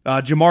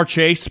 Jamar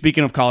Chase,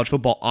 speaking of college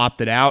football,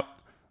 opted out.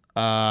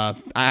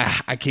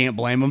 I can't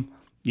blame him.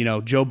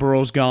 Joe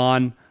Burrow's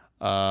gone.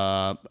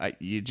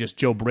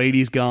 Joe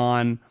Brady's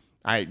gone.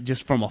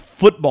 Just from a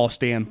football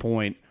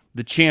standpoint,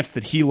 the chance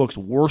that he looks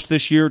worse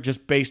this year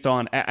just based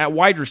on at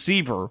wide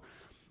receiver,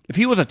 if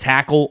he was a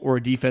tackle or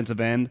a defensive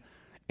end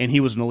and he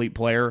was an elite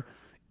player,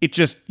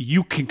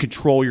 you can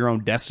control your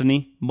own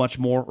destiny much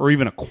more, or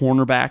even a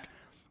cornerback.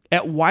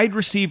 At wide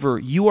receiver,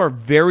 you are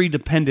very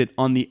dependent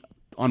on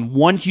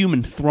one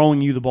human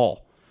throwing you the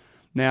ball.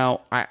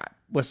 Now,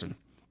 listen,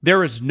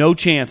 there is no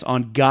chance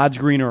on God's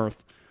green earth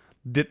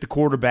that the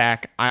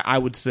quarterback, I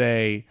would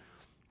say,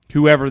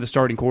 whoever the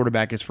starting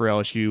quarterback is for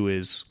LSU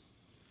is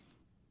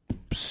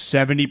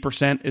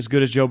 70% as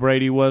good as Joe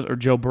Brady was or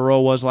Joe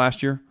Burrow was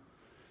last year,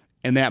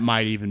 and that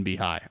might even be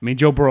high. I mean,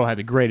 Joe Burrow had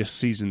the greatest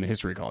season in the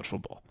history of college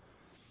football.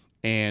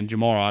 And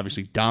Jamar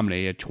obviously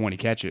dominated at 20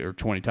 catches or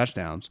 20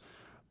 touchdowns.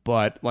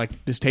 But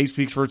like this tape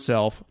speaks for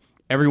itself.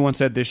 Everyone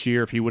said this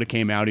year if he would have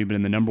came out, he'd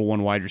been the number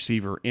one wide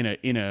receiver in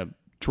a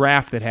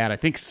draft that had, I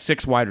think,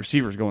 6 wide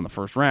receivers go in the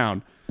first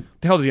round.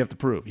 What the hell does he have to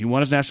prove? He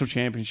won his national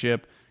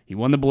championship. He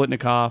won the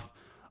Biletnikoff.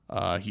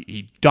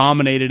 He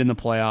dominated in the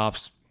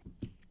playoffs.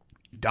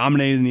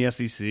 Dominated in the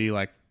SEC.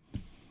 Like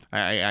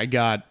I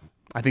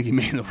think he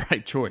made the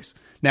right choice.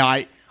 Now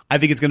I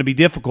think it's going to be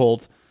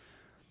difficult.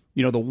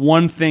 The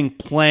one thing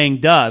playing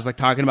does, like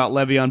talking about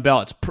Le'Veon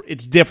Bell,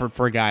 it's different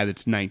for a guy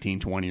that's 19,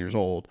 20 years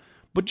old,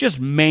 but just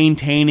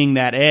maintaining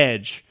that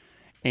edge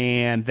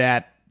and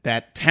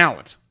that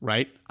talent,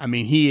 right? I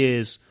mean,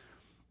 he's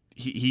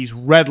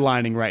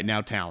redlining right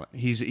now talent.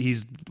 He's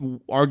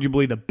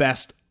arguably the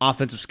best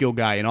offensive skill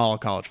guy in all of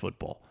college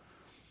football.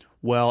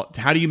 Well,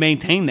 how do you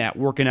maintain that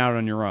working out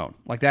on your own?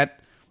 Like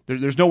that,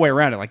 there's no way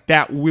around it. Like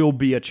that will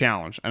be a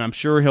challenge, and I'm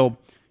sure he'll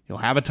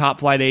have a top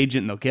flight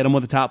agent and they'll get him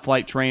with a top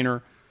flight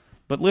trainer.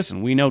 But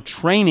listen, we know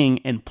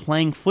training and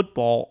playing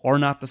football are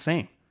not the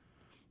same.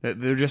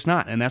 They're just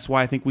not. And that's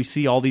why I think we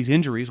see all these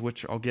injuries,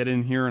 which I'll get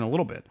in here in a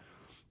little bit.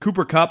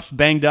 Cooper Kupp's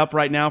banged up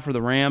right now for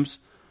the Rams.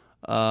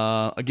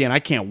 Again, I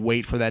can't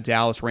wait for that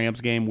Dallas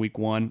Rams game week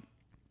 1.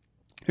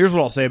 Here's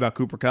what I'll say about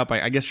Cooper Kupp.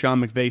 I guess Sean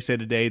McVay said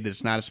today that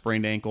it's not a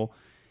sprained ankle.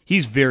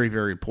 He's very,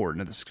 very important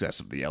to the success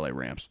of the LA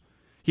Rams.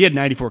 He had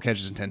 94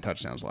 catches and 10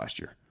 touchdowns last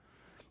year.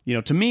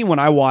 To me, when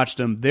I watched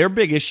them, their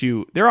big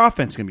issue, their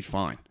offense is going to be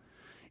fine.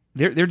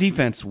 Their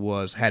defense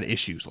had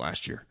issues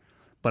last year.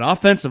 But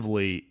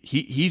offensively,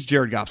 he's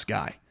Jared Goff's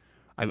guy.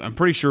 I'm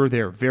pretty sure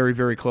they're very,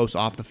 very close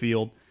off the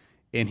field,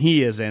 and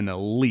he is an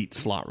elite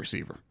slot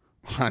receiver.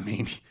 I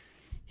mean,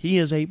 he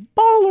is a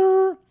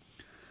baller.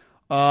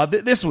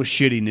 This was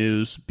shitty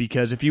news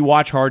because if you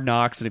watch Hard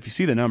Knocks, and if you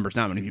see the numbers,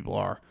 not many people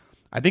are.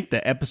 I think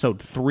the episode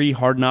 3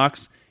 Hard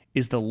Knocks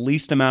is the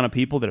least amount of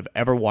people that have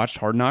ever watched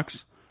Hard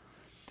Knocks.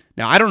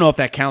 Now, I don't know if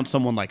that counts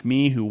someone like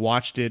me who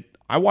watched it.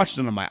 I watched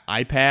it on my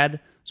iPad,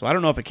 so I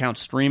don't know if it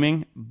counts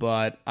streaming,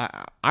 but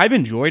I've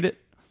enjoyed it.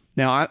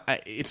 Now,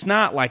 it's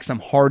not like some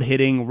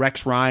hard-hitting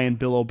Rex Ryan,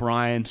 Bill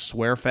O'Brien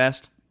swear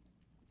fest.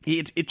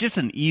 It's just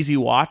an easy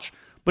watch,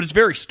 but it's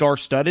very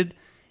star-studded.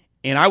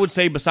 And I would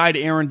say beside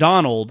Aaron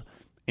Donald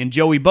and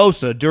Joey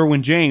Bosa,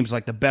 Derwin James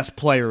like the best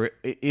player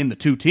in the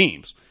two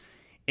teams.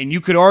 And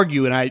you could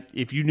argue, and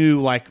if you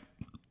knew like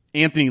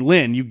Anthony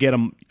Lynn, you get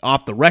him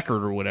off the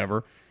record or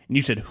whatever, and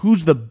you said,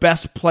 who's the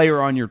best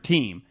player on your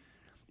team?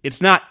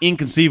 It's not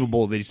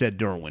inconceivable that he said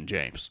Derwin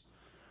James.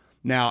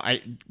 Now,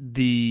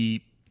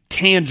 the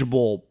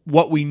tangible,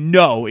 what we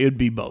know, it would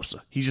be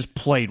Bosa. He's just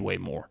played way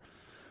more.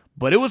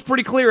 But it was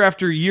pretty clear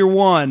after year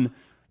 1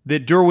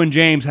 that Derwin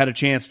James had a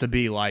chance to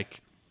be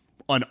like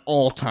an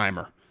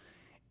all-timer.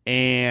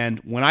 And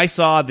when I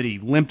saw that he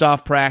limped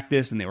off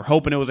practice and they were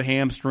hoping it was a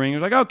hamstring, I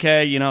was like,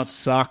 okay, it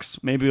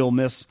sucks. Maybe he'll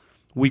miss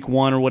week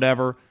 1 or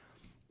whatever.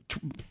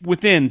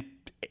 Within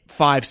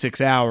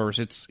 5-6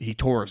 hours, he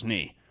tore his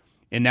knee.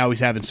 And now he's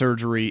having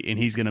surgery, and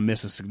he's going to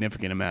miss a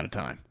significant amount of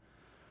time.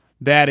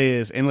 That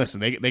is, and listen,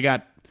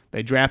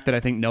 they drafted, I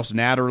think, Nelson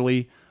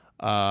Adderley.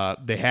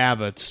 They have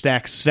a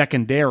stacked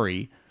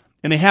secondary,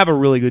 and they have a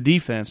really good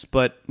defense.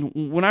 But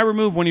when I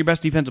remove one of your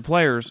best defensive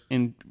players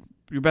and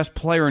your best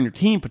player on your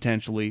team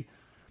potentially,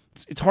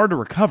 it's hard to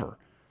recover.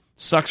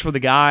 Sucks for the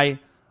guy.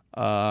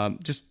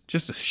 Just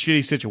a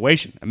shitty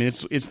situation. I mean,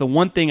 it's the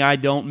one thing I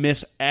don't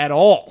miss at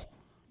all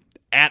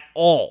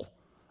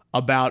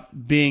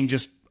about being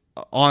just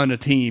on a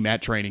team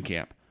at training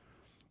camp.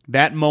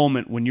 that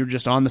moment when you're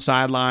just on the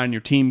sideline,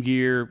 your team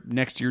gear,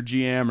 next to your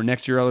GM or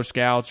next to your other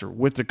scouts or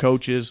with the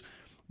coaches,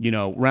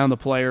 around the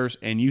players,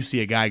 and you see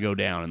a guy go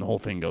down and the whole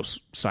thing goes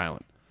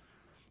silent.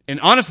 And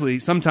honestly,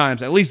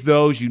 sometimes, at least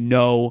those,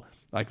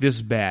 like, this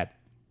is bad.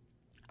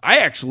 I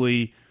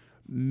actually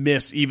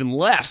miss even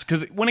less,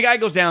 because when a guy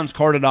goes down and is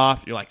carted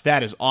off, you're like,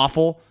 that is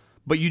awful,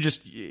 but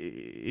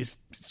it's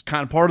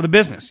kind of part of the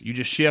business. You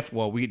just shift,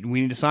 well, we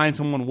need to sign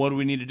someone, what do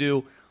we need to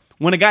do?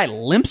 When a guy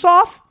limps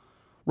off,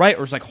 right,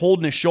 or is like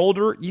holding his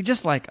shoulder, you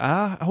just like,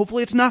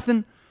 hopefully it's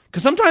nothing,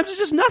 because sometimes it's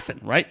just nothing,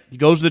 right? He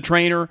goes to the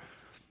trainer,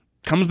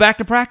 comes back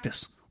to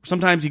practice.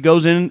 Sometimes he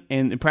goes in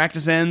and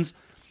practice ends,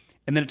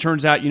 and then it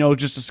turns out,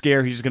 it's just a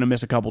scare, he's just going to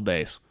miss a couple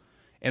days.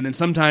 And then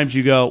sometimes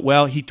you go,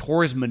 well, he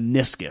tore his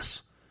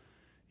meniscus.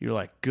 You're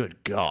like, good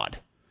God.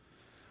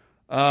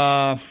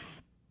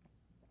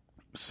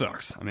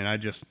 Sucks. I mean,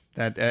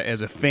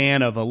 as a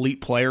fan of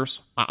elite players,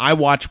 I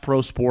watch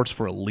pro sports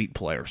for elite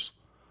players.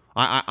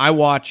 I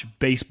watch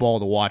baseball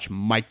to watch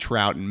Mike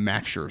Trout and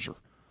Max Scherzer.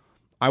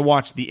 I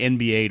watch the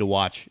NBA to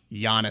watch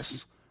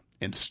Giannis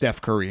and Steph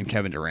Curry and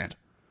Kevin Durant.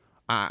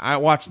 I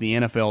watch the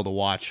NFL to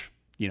watch,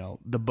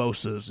 the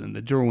Bosas and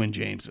the Derwin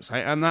Jameses.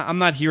 I'm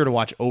not here to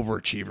watch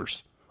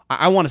overachievers.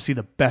 I want to see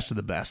the best of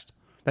the best.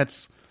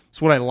 That's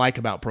what I like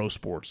about pro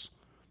sports.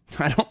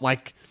 I don't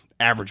like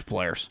average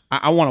players.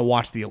 I want to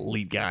watch the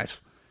elite guys.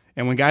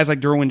 And when guys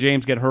like Derwin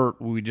James get hurt,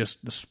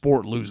 the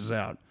sport loses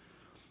out.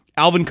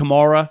 Alvin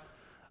Kamara,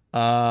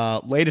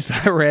 latest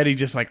I read, he's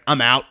just like, I'm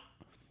out.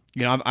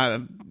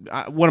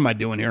 What am I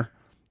doing here?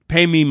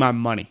 Pay me my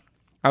money.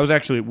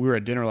 We were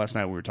at dinner last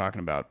night. We were talking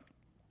about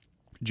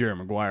Jerry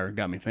Maguire. It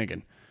got me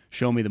thinking.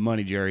 Show me the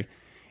money, Jerry.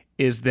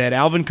 Is that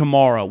Alvin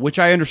Kamara, which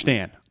I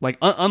understand. Like,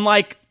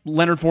 unlike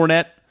Leonard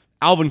Fournette,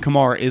 Alvin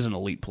Kamara is an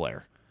elite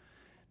player.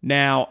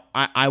 Now,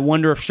 I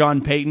wonder if Sean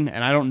Payton,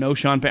 and I don't know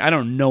Sean Payton, I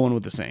don't know one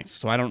with the Saints,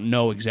 so I don't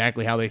know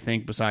exactly how they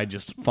think besides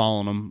just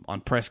following them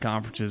on press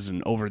conferences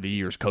and over the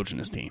years coaching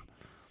his team.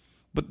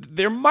 But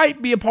there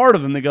might be a part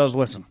of him that goes,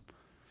 listen,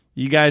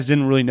 you guys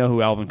didn't really know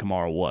who Alvin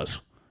Kamara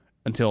was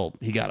until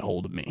he got a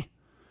hold of me.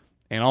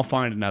 And I'll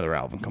find another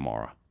Alvin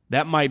Kamara.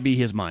 That might be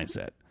his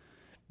mindset.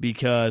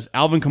 Because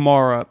Alvin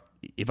Kamara,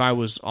 if I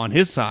was on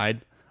his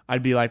side,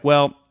 I'd be like,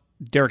 well,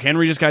 Derrick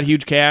Henry just got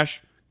huge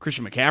cash.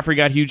 Christian McCaffrey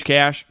got huge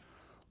cash.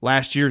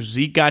 Last year,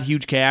 Zeke got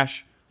huge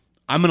cash.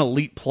 I'm an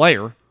elite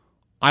player.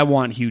 I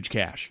want huge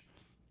cash.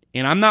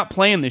 And I'm not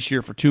playing this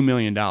year for $2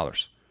 million.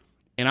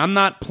 And I'm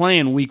not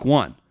playing week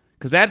one,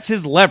 because that's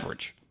his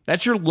leverage.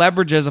 That's your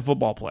leverage as a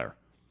football player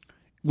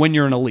when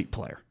you're an elite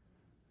player,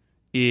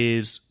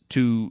 is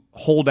to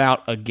hold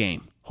out a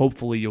game.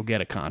 Hopefully you'll get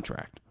a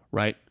contract,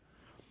 right?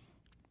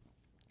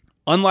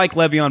 Unlike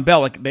Le'Veon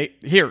Bell,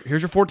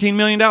 here's your $14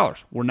 million.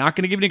 We're not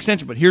going to give you an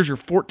extension, but here's your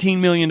 $14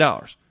 million.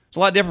 It's a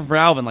lot different for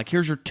Alvin. Like,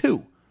 here's your $2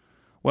 million.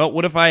 Well,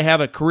 what if I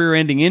have a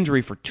career-ending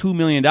injury for $2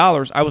 million?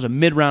 I was a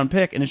mid-round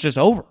pick, and it's just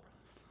over.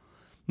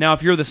 Now,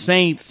 if you're the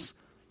Saints,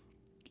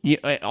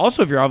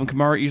 also if you're Alvin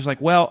Kamara, you're just like,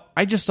 well,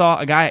 I just saw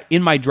a guy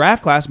in my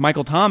draft class,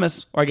 Michael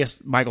Thomas, or I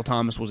guess Michael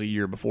Thomas was a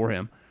year before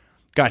him,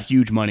 got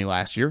huge money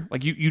last year.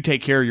 Like, you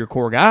take care of your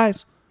core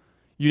guys.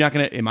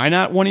 Am I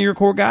not one of your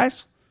core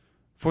guys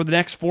for the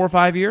next 4 or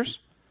 5 years?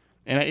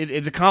 And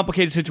it's a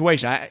complicated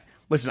situation.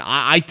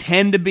 I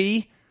tend to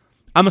be,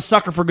 I'm a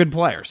sucker for good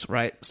players,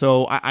 right?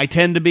 So I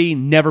tend to be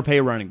never pay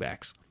running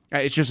backs.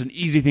 It's just an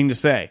easy thing to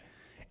say.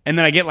 And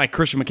then I get like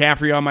Christian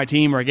McCaffrey on my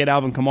team, or I get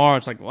Alvin Kamara.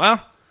 It's like,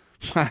 well,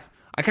 I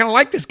kind of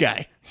like this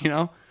guy,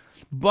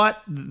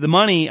 But the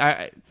money,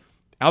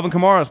 Alvin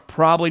Kamara is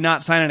probably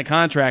not signing a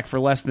contract for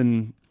less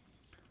than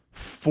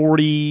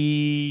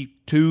 $42,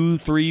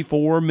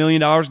 $4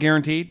 million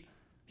guaranteed.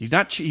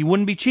 He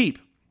wouldn't be cheap.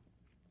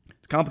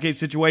 It's a complicated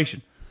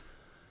situation.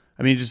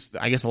 I mean,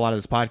 I guess a lot of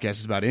this podcast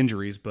is about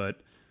injuries, but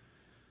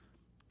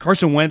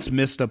Carson Wentz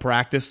missed a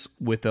practice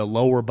with a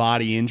lower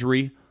body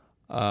injury.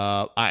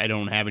 I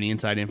don't have any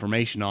inside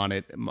information on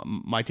it.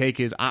 My take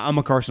is I'm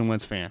a Carson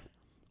Wentz fan.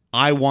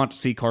 I want to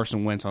see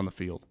Carson Wentz on the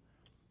field.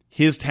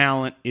 His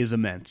talent is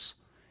immense.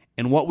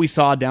 And what we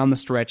saw down the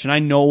stretch, and I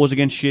know it was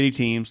against shitty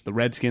teams, the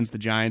Redskins, the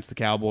Giants, the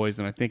Cowboys,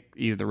 and I think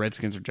either the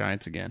Redskins or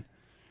Giants again.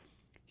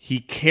 He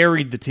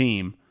carried the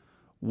team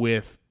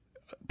with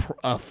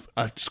a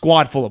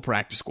squad full of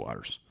practice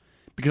squatters.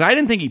 Because I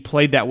didn't think he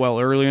played that well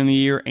earlier in the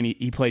year, and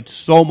he played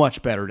so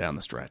much better down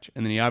the stretch.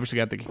 And then he obviously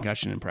got the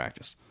concussion in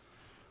practice.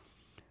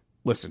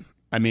 Listen,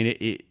 I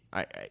mean,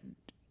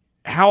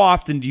 how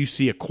often do you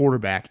see a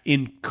quarterback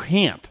in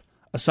camp,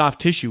 a soft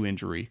tissue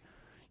injury?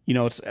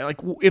 It's like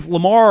if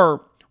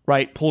Lamar,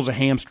 right, pulls a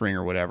hamstring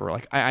or whatever,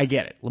 like I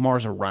get it.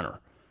 Lamar's a runner.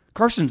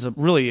 Carson's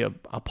really a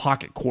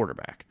pocket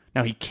quarterback.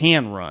 Now, he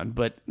can run,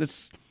 but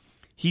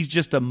he's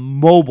just a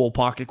mobile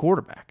pocket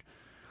quarterback.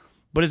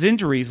 But his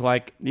injuries,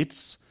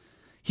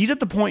 he's at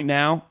the point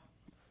now,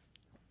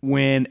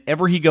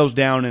 whenever he goes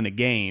down in a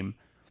game,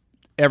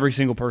 every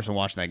single person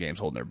watching that game is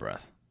holding their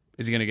breath.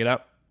 Is he going to get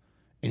up?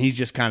 And he's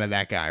just kind of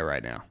that guy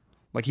right now.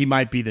 Like, he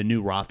might be the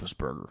new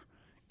Roethlisberger.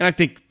 And I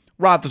think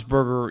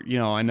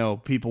Roethlisberger, I know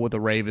people with the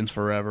Ravens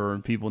forever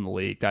and people in the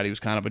league thought he was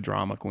kind of a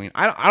drama queen.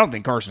 I don't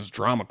think Carson's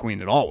drama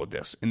queen at all with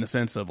this, in the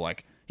sense of,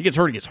 like, he gets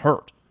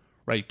hurt,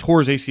 right? He tore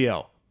his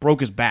ACL, broke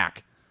his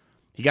back.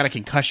 He got a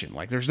concussion.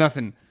 Like, there's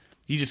nothing,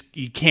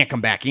 you can't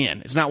come back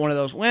in. It's not one of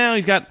those, well,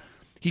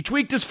 he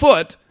tweaked his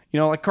foot,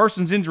 like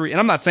Carson's injury. And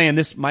I'm not saying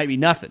this might be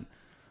nothing,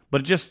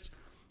 but it just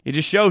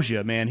shows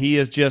you, man,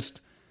 he's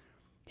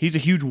a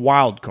huge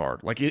wild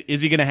card. Like,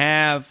 is he going to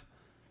have,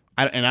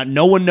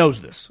 no one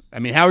knows this. I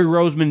mean, Howie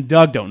Roseman,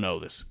 Doug don't know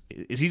this.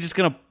 Is he just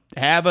going to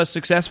have a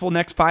successful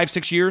next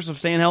 5-6 years of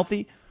staying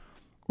healthy?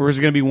 Or is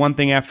it going to be one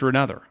thing after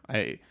another?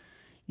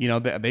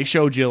 They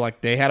showed you,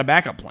 like, they had a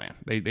backup plan.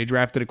 They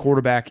drafted a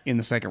quarterback in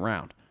the second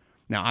round.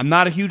 Now, I'm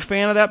not a huge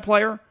fan of that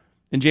player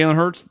in Jalen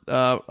Hurts,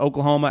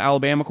 Oklahoma,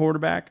 Alabama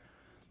quarterback,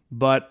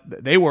 but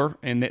they were,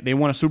 and they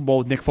won a Super Bowl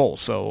with Nick Foles.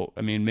 So,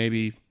 I mean,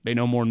 maybe they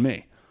know more than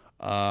me.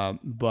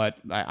 But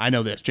I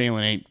know this.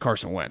 Jalen ain't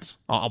Carson Wentz.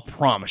 I'll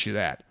promise you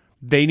that.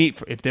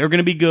 If they're going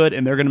to be good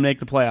and they're going to make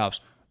the playoffs,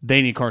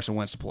 they need Carson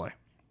Wentz to play.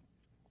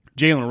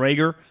 Jalen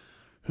Reagor,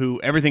 who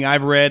everything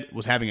I've read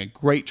was having a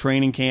great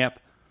training camp.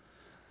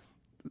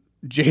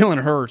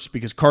 Jalen Hurts,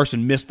 because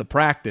Carson missed the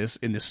practice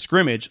in this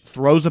scrimmage,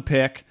 throws a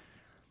pick.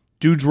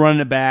 Dude's running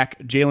it back.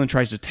 Jalen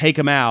tries to take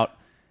him out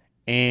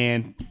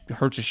and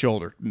hurts his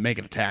shoulder,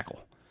 making a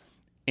tackle.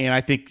 And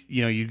I think,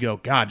 you'd go,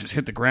 God, just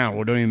hit the ground.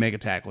 Well, don't even make a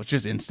tackle. It's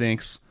just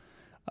instincts,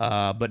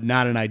 but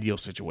not an ideal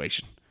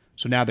situation.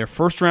 So now their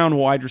first-round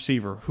wide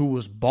receiver, who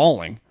was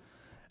balling,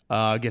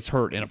 gets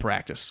hurt in a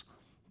practice.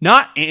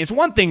 It's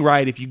one thing,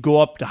 right, if you go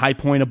up to high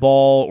point a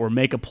ball or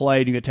make a play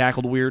and you get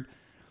tackled weird.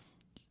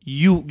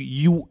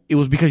 It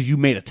was because you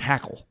made a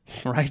tackle,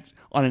 right,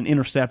 on an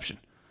interception,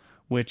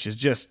 which is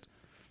just,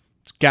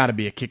 it's got to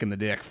be a kick in the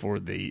dick for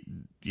the,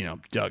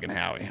 Doug and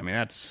Howie. I mean,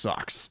 that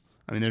sucks.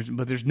 I mean,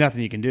 there's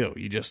nothing you can do.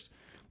 The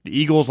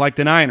Eagles, like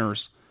the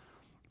Niners,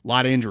 a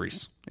lot of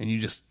injuries, and you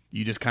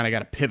just kind of got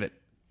to pivot,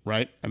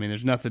 right? I mean,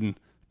 there's nothing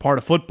part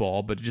of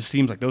football, but it just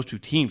seems like those two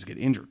teams get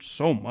injured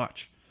so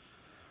much.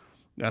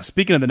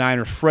 Speaking of the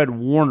Niners, Fred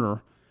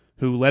Warner,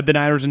 who led the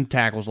Niners in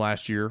tackles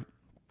last year,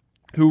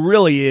 who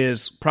really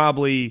is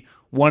probably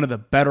one of the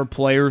better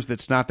players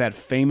that's not that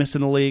famous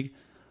in the league.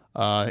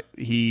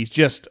 He's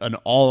just an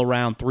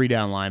all-around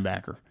three-down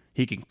linebacker.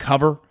 He can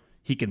cover.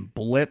 He can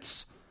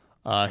blitz.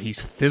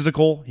 He's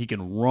physical. He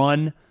can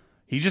run.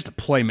 He's just a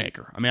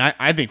playmaker. I mean,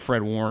 I think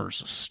Fred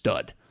Warner's a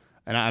stud.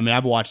 And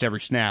I've watched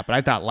every snap, but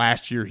I thought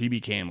last year he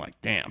became like,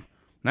 damn,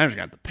 Niners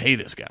got to pay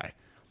this guy.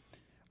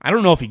 I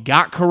don't know if he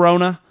got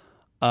corona.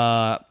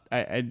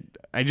 I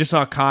just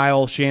saw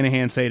Kyle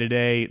Shanahan say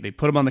today they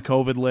put him on the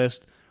COVID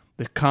list.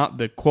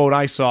 The quote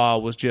I saw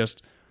was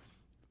just,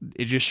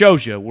 it just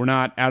shows you we're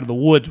not out of the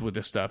woods with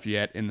this stuff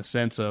yet, in the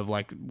sense of,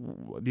 like,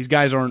 these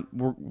guys are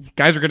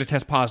going to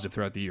test positive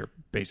throughout the year,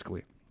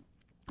 basically.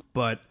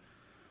 But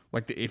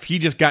like, if he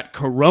just got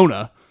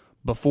corona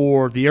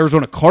before the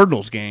Arizona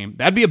Cardinals game,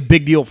 that'd be a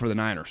big deal for the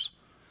Niners.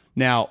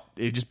 Now,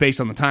 just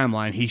based on the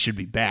timeline, he should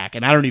be back,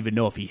 and I don't even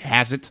know if he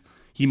has it.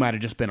 He might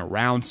have just been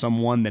around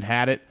someone that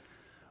had it,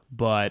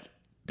 but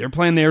they're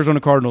playing the Arizona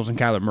Cardinals and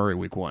Kyler Murray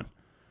week 1.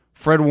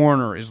 Fred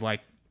Warner is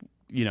like,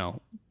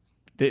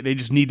 they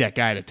just need that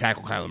guy to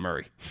tackle Kyler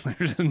Murray.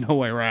 There's no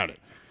way around it.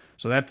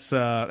 So that's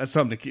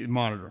something to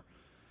monitor.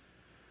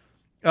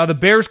 The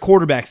Bears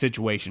quarterback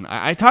situation.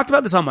 I talked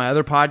about this on my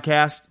other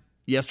podcast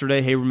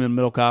yesterday, Haberman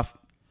Middlecoff.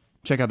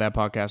 Check out that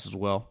podcast as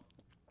well.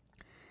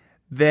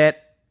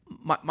 That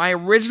my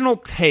original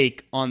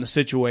take on the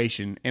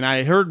situation, and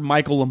I heard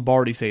Michael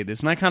Lombardi say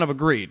this, and I kind of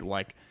agreed.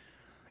 Like,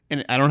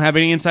 and I don't have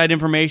any inside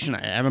information.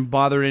 I haven't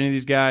bothered any of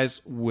these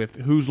guys with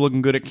who's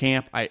looking good at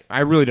camp. I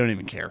really don't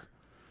even care.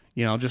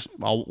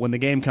 When the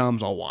game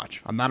comes, I'll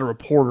watch. I'm not a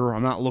reporter.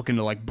 I'm not looking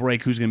to, like,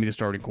 break who's going to be the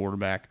starting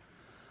quarterback.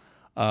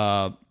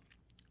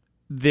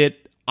 That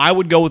I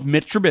would go with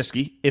Mitch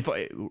Trubisky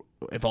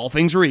if all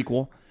things are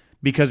equal,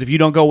 because if you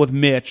don't go with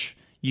Mitch,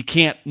 you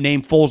can't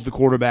name Foles the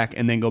quarterback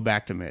and then go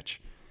back to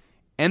Mitch.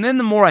 And then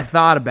the more I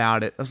thought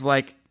about it, I was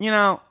like,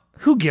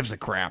 who gives a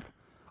crap?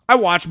 I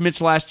watched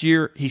Mitch last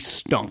year. He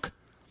stunk.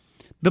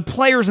 The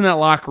players in that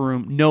locker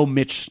room know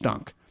Mitch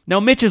stunk. Now,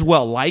 Mitch is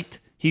well-liked.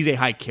 He's a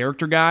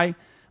high-character guy,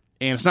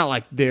 and it's not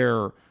like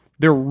they're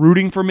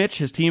rooting for Mitch,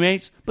 his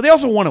teammates, but they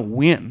also want to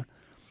win.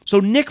 So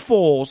Nick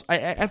Foles,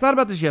 I thought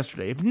about this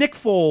yesterday. If Nick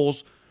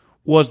Foles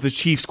was the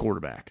Chiefs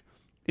quarterback,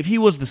 if he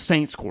was the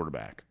Saints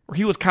quarterback, or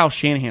he was Kyle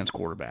Shanahan's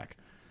quarterback,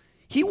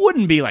 he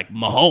wouldn't be like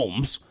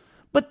Mahomes,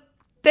 but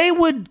they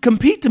would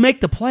compete to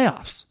make the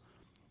playoffs.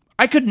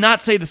 I could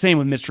not say the same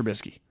with Mitch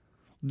Trubisky.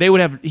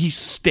 He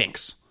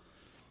stinks.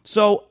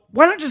 So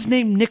why not just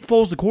name Nick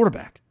Foles the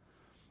quarterback?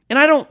 And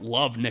I don't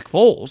love Nick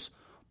Foles,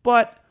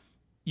 but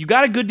you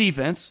got a good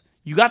defense.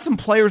 You got some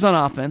players on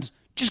offense.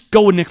 Just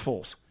go with Nick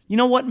Foles. You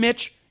know what,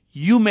 Mitch?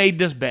 You made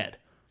this bed.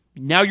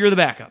 Now you're the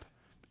backup.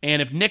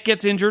 And if Nick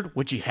gets injured,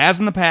 which he has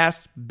in the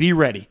past, be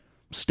ready.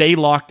 Stay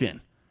locked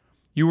in.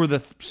 You were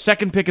the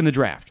second pick in the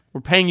draft.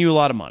 We're paying you a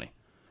lot of money.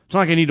 It's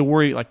not like I need to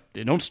worry. Like,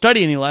 don't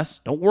study any less.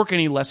 Don't work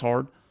any less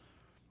hard.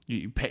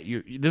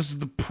 This is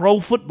the pro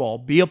football.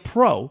 Be a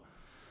pro.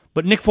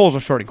 But Nick Foles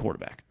is starting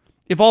quarterback.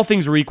 If all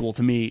things are equal,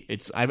 to me,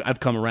 I've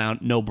come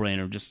around,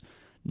 no-brainer. Just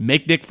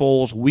make Nick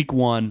Foles, week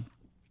 1,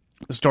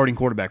 the starting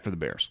quarterback for the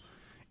Bears.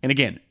 And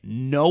again,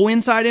 no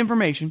inside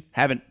information.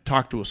 Haven't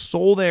talked to a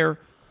soul there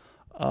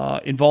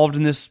involved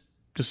in this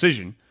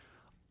decision.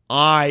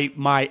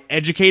 My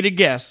educated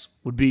guess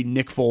would be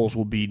Nick Foles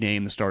will be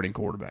named the starting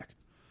quarterback.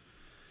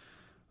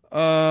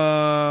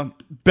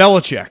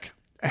 Belichick.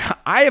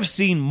 I have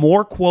seen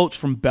more quotes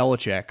from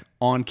Belichick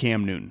on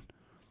Cam Newton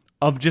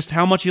of just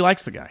how much he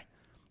likes the guy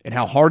and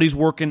how hard he's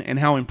working and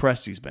how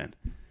impressed he's been.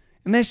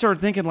 And they started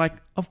thinking, like,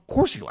 of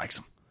course he likes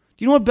him.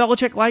 Do you know what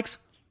Belichick likes?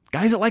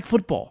 Guys that like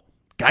football.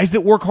 Guys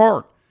that work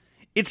hard.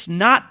 It's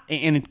not,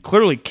 and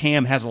clearly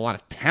Cam has a lot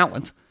of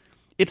talent,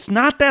 it's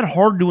not that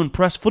hard to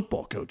impress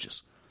football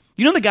coaches.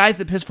 You know the guys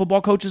that piss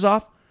football coaches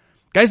off?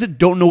 Guys that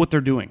don't know what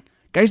they're doing.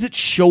 Guys that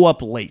show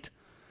up late.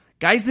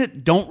 Guys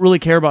that don't really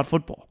care about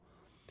football.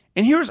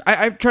 And here's,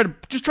 I try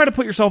to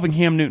put yourself in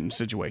Cam Newton's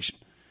situation.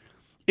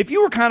 If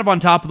you were kind of on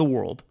top of the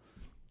world,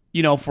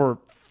 for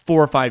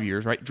 4 or 5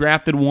 years, right?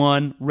 Drafted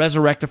 1,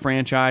 resurrect a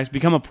franchise,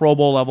 become a Pro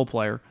Bowl level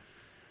player,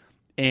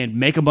 and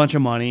make a bunch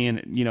of money,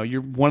 and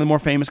you're one of the more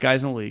famous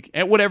guys in the league,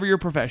 at whatever your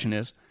profession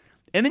is.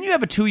 And then you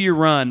have a 2-year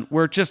run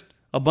where just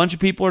a bunch of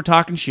people are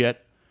talking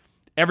shit.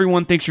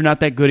 Everyone thinks you're not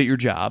that good at your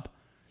job.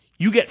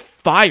 You get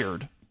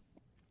fired.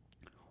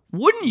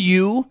 Wouldn't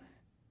you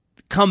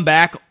come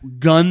back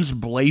guns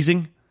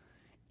blazing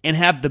and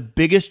have the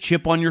biggest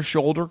chip on your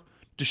shoulder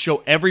to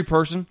show every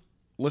person,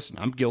 listen,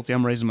 I'm guilty,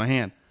 I'm raising my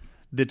hand,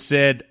 that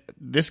said,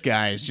 this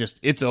guy is just,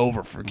 it's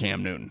over for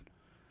Cam Newton.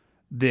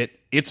 That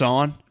it's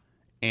on,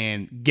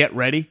 and get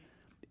ready.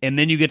 And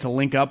then you get to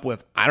link up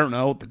with, I don't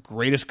know, the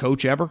greatest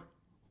coach ever.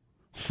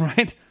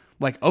 Right?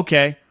 Like,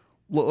 okay,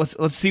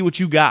 let's see what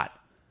you got.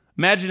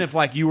 Imagine if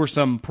you were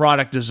some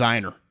product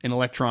designer in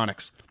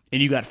electronics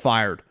and you got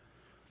fired,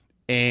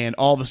 and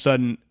all of a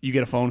sudden you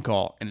get a phone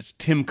call and it's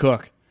Tim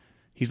Cook.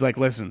 He's like,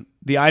 listen,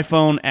 the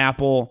iPhone,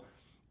 Apple,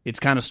 it's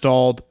kind of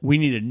stalled. We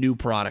need a new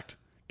product.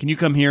 Can you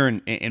come here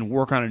and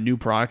work on a new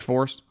product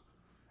for us?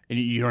 And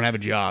you don't have a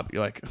job.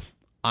 You're like,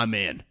 I'm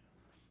in.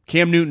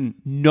 Cam Newton,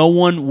 no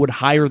one would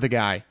hire the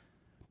guy.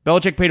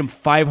 Belichick paid him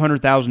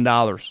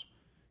 $500,000.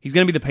 He's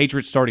going to be the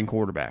Patriots starting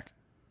quarterback.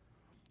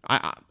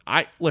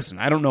 I listen,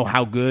 I don't know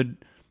how good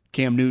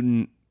Cam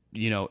Newton,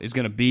 is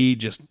going to be,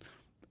 just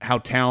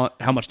how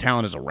much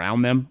talent is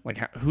around them.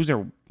 Like, who's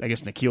there? I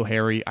guess N'Keal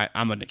Harry.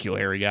 I'm a N'Keal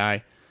Harry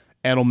guy.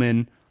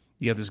 Edelman.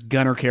 You have this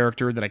Gunner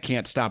character that I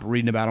can't stop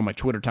reading about on my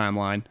Twitter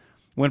timeline.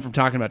 Went from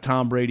talking about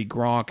Tom Brady,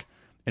 Gronk,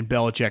 and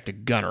Belichick to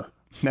Gunner.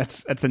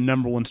 That's the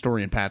number one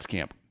story in Pat's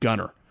camp.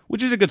 Gunner,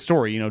 which is a good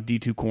story.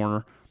 D2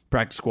 corner,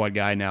 practice squad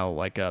guy now,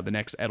 like the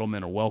next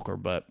Edelman or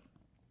Welker. But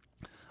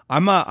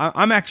I'm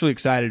actually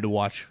excited to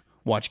watch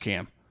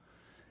Cam.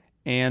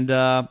 And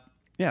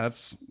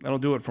that'll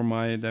do it for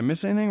my. Did I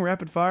miss anything?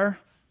 Rapid fire.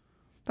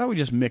 Thought we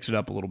just mix it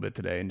up a little bit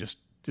today and just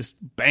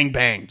bang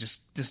bang,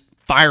 just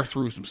fire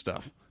through some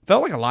stuff.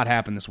 Felt like a lot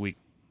happened this week.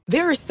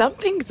 There are some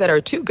things that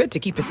are too good to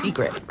keep a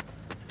secret.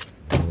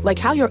 Like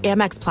how your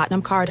Amex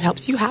Platinum card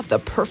helps you have the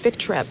perfect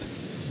trip.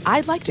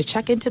 I'd like to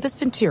check into the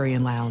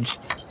Centurion Lounge.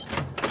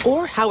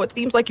 Or how it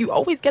seems like you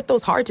always get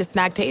those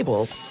hard-to-snag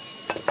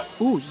tables.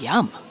 Ooh,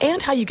 yum. And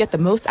how you get the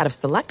most out of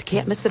select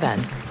can't-miss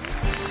events.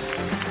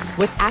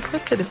 With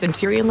access to the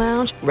Centurion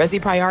Lounge,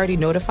 Resi Priority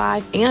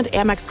Notified, and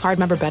Amex card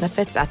member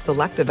benefits at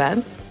select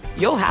events,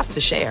 you'll have to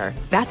share.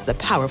 That's the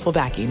powerful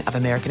backing of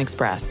American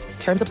Express.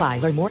 Terms apply.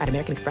 Learn more at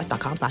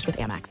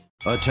americanexpress.com/withAmex.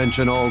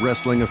 Attention all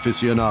wrestling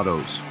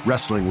aficionados.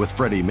 Wrestling with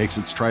Freddie makes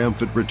its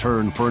triumphant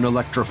return for an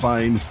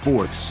electrifying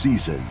 4th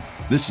season.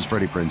 This is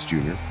Freddie Prinze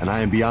Jr., and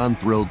I am beyond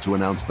thrilled to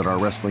announce that our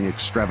wrestling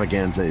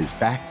extravaganza is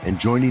back, and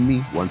joining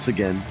me once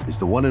again is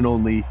the one and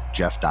only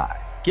Jeff Dye.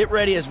 Get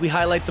ready as we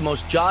highlight the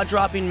most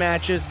jaw-dropping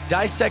matches,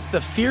 dissect the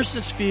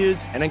fiercest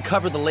feuds, and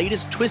uncover the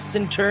latest twists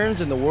and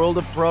turns in the world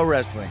of pro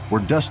wrestling.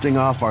 We're dusting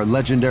off our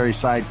legendary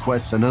side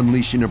quests and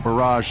unleashing a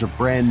barrage of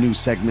brand new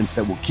segments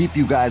that will keep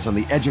you guys on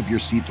the edge of your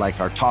seat,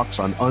 like our talks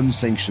on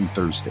Unsanctioned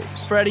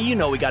Thursdays. Freddie, you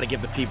know we got to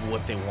give the people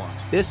what they want.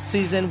 This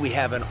season, we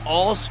have an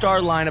all-star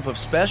lineup of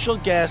special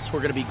guests who are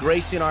going to be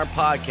gracing our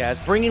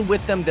podcast, bringing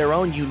with them their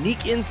own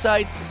unique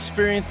insights,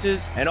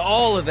 experiences, and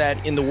all of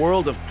that in the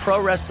world of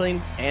pro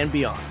wrestling and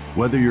beyond.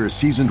 Whether you're a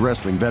seasoned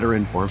wrestling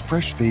veteran or a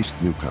fresh-faced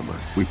newcomer,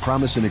 we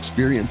promise an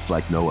experience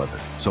like no other.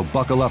 So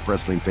buckle up,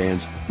 wrestling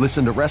fans.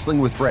 Listen to Wrestling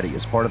with Freddie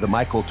as part of the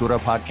My Cultura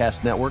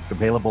Podcast Network,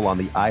 available on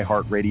the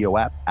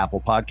iHeartRadio app,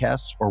 Apple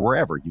Podcasts, or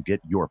wherever you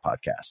get your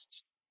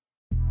podcasts.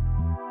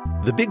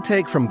 The Big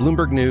Take from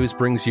Bloomberg News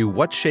brings you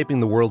what's shaping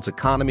the world's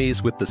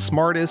economies with the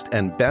smartest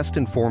and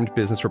best-informed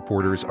business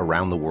reporters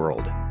around the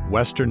world.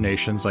 Western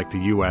nations like the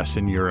U.S.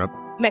 and Europe.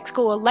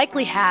 Mexico will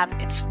likely have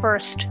its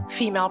first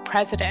female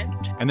president.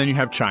 And then you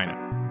have China.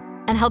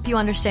 And help you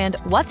understand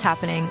what's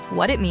happening,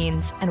 what it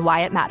means, and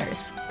why it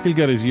matters. He'll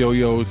get his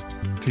yo-yos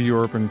to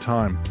Europe in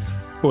time.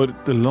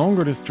 But the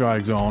longer this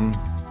drags on,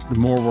 the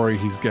more worry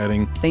he's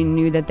getting. They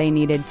knew that they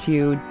needed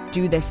to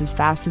do this as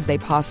fast as they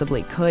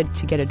possibly could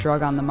to get a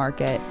drug on the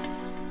market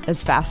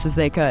as fast as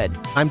they could.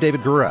 I'm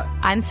David Gura.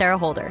 I'm Sarah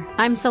Holder.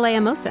 I'm Saleha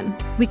Mohsen.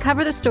 We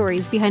cover the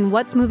stories behind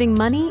what's moving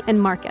money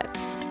and markets.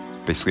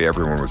 Basically,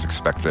 everyone was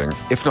expecting,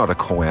 if not a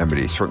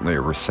calamity, certainly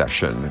a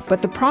recession.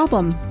 But the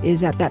problem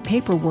is that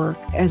paperwork,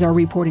 as our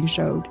reporting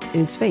showed,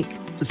 is fake.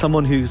 As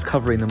someone who's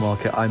covering the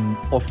market, I'm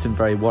often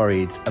very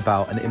worried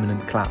about an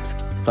imminent collapse.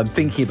 So I'm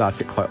thinking about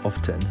it quite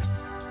often.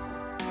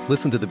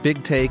 Listen to The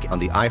Big Take on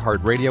the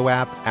iHeartRadio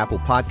app, Apple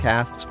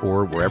Podcasts,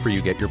 or wherever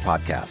you get your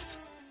podcasts.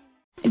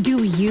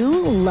 Do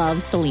you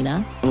love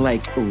Selena?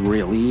 Like,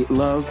 really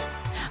love?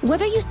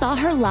 Whether you saw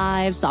her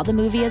live, saw the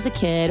movie as a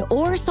kid,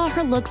 or saw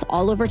her looks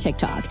all over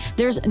TikTok,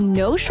 there's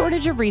no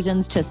shortage of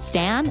reasons to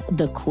stan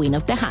the Queen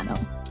of Tejano.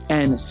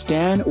 And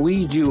Stan,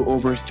 we do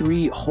over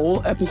 3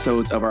 whole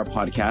episodes of our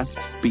podcast,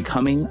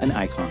 Becoming an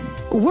Icon.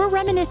 We're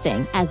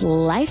reminiscing as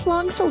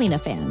lifelong Selena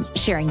fans,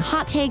 sharing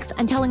hot takes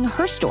and telling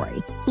her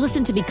story.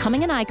 Listen to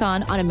Becoming an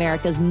Icon on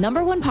America's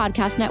 #1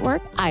 podcast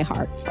network,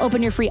 iHeart.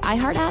 Open your free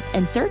iHeart app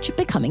and search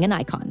Becoming an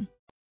Icon.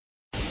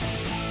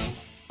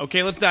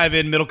 Okay, let's dive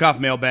in. Middlecoff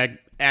Mailbag,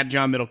 at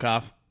John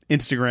Middlecoff.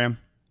 Instagram,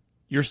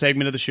 your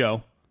segment of the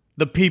show,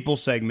 the people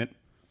segment.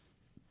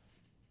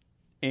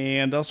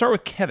 And I'll start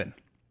with Kevin.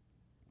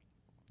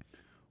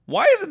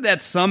 Why is it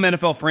that some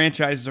NFL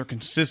franchises are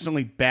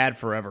consistently bad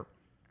forever?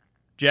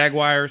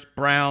 Jaguars,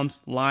 Browns,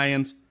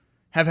 Lions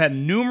have had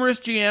numerous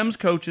GMs,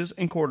 coaches,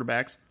 and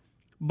quarterbacks,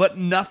 but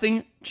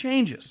nothing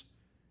changes.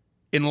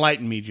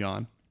 Enlighten me,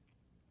 John.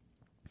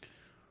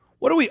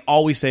 What do we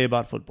always say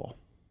about football?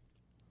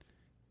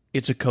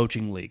 It's a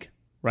coaching league,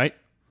 right?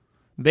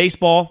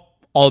 Baseball,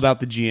 all about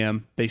the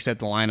GM. They set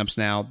the lineups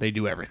now. They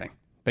do everything.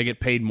 They get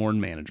paid more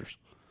than managers.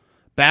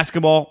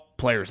 Basketball,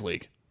 players'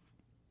 league.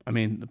 I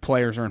mean, the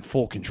players are in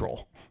full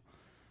control.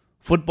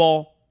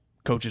 Football,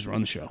 coaches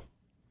run the show.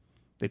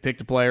 They pick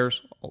the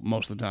players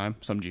most of the time.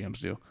 Some GMs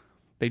do.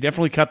 They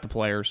definitely cut the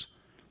players,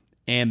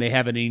 and they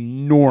have an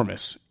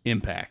enormous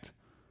impact.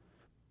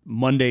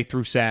 Monday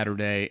through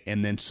Saturday,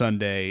 and then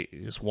Sunday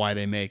is why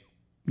they make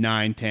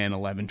 $9, $10,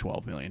 $11,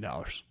 $12 million.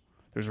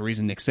 There's a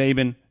reason Nick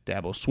Saban,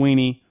 Dabo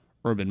Swinney,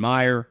 Urban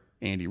Meyer,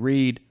 Andy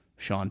Reid,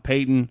 Sean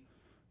Payton,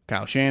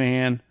 Kyle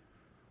Shanahan.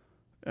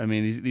 I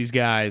mean, these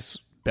guys...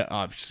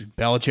 Obviously,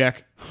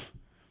 Belichick.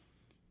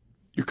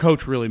 Your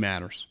coach really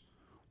matters.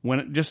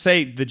 Just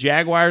say the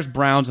Jaguars,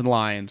 Browns, and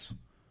Lions.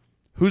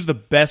 Who's the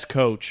best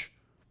coach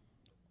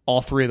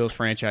all 3 of those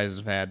franchises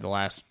have had the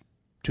last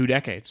 2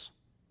 decades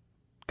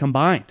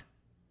combined?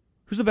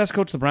 Who's the best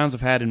coach the Browns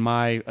have had in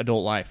my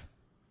adult life?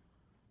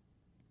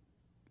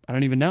 I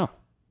don't even know.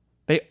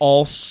 They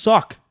all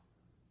suck.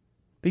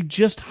 They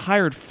just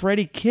hired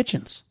Freddie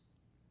Kitchens.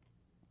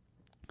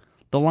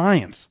 The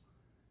Lions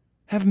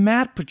have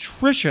Matt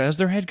Patricia as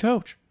their head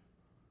coach.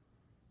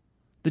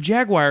 The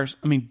Jaguars,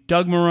 I mean,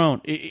 Doug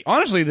Marrone.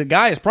 Honestly, the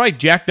guy is probably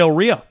Jack Del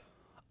Rio.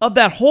 Of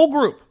that whole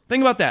group,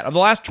 think about that. Of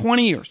the last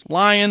 20 years,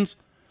 Lions,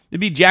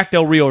 it'd be Jack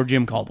Del Rio or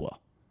Jim Caldwell.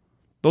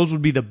 Those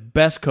would be the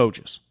best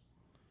coaches.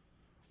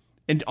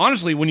 And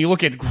honestly, when you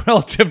look at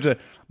relative to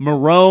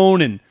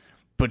Marrone and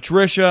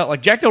Patricia,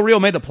 like Jack Del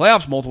Rio made the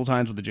playoffs multiple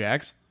times with the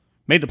Jags.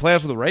 Made the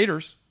playoffs with the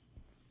Raiders.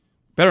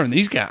 Better than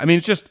these guys. I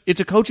mean, it's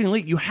a coaching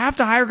league. You have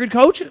to hire good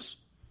coaches.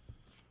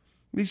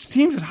 These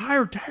teams just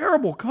hire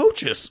terrible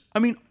coaches. I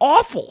mean,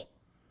 awful.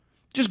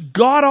 Just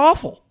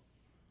god-awful.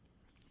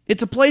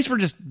 It's a place for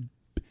just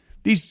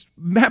these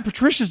Matt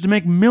Patricias to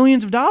make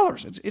millions of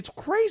dollars. It's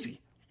crazy.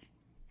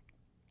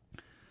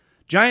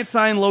 Giants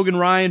signed Logan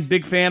Ryan.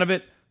 Big fan of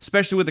it,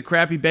 especially with the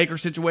crappy Baker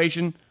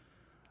situation.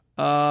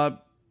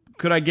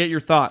 Could I get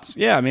your thoughts?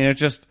 Yeah, I mean, I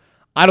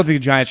don't think the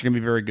Giants are going to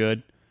be very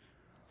good.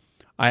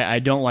 I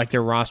don't like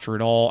their roster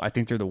at all. I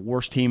think they're the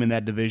worst team in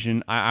that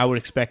division. I would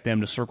expect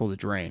them to circle the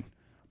drain.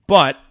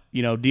 But,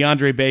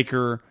 DeAndre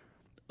Baker,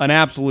 an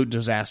absolute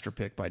disaster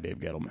pick by Dave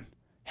Gettleman.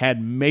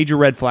 Had major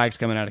red flags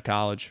coming out of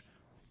college.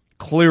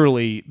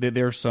 Clearly,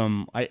 there's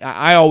some...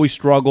 I always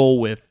struggle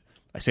with...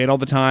 I say it all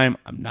the time.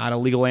 I'm not a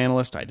legal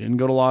analyst. I didn't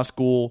go to law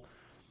school.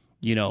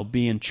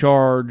 Being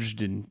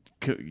charged and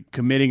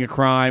committing a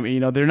crime.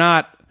 They're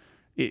not...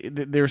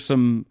 There's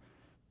some...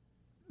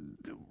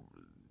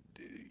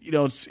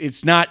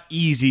 It's not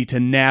easy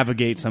to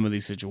navigate some of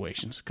these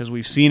situations because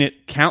we've seen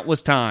it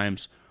countless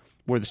times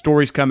where the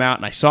stories come out,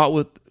 and I saw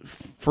it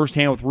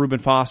firsthand with Reuben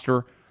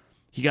Foster.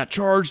 He got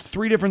charged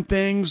 3 different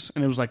things,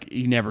 and it was like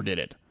he never did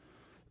it.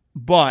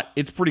 But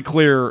it's pretty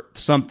clear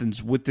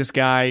something's with this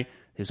guy.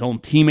 His own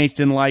teammates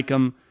didn't like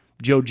him.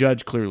 Joe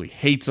Judge clearly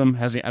hates him.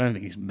 I don't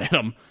think he's met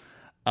him.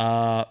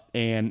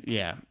 And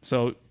yeah,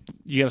 so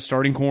you got a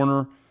starting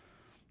corner.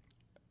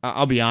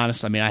 I'll be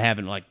honest. I mean, I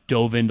haven't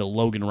dove into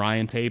Logan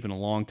Ryan tape in a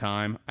long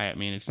time. I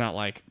mean, it's not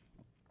like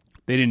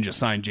they didn't just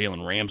sign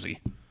Jalen Ramsey,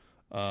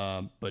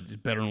 but it's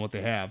better than what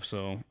they have.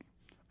 So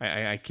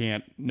I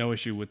can't. No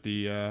issue with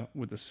the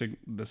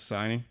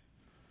signing.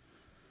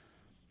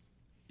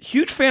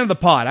 Huge fan of the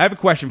pod. I have a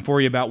question for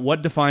you about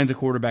what defines a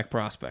quarterback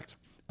prospect.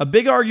 A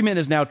big argument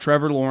is now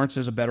Trevor Lawrence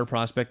is a better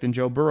prospect than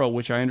Joe Burrow,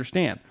 which I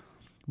understand.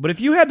 But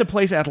if you had to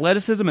place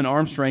athleticism and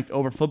arm strength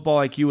over football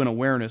IQ and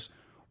awareness,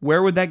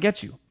 where would that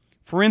get you?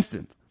 For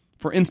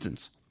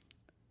instance,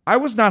 I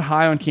was not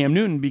high on Cam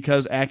Newton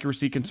because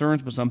accuracy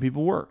concerns, but some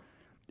people were.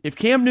 If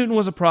Cam Newton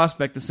was a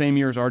prospect the same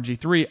year as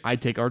RG3,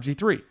 I'd take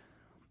RG3.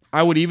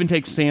 I would even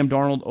take Sam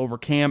Darnold over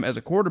Cam as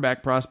a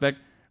quarterback prospect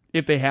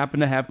if they happen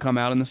to have come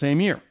out in the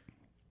same year.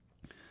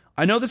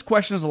 I know this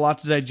question is a lot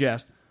to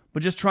digest,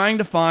 but just trying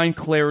to find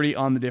clarity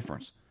on the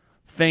difference.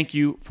 Thank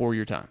you for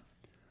your time.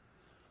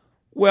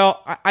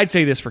 Well, I'd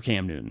say this for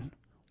Cam Newton.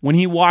 When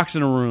he walks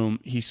in a room,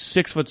 he's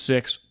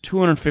 6'6",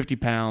 250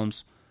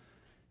 pounds.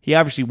 He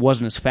obviously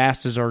wasn't as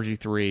fast as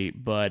RG3,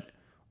 but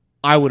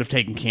I would have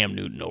taken Cam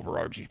Newton over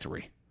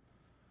RG3.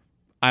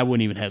 I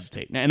wouldn't even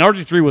hesitate. And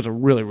RG3 was a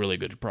really, really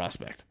good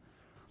prospect.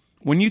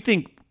 When you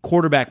think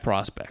quarterback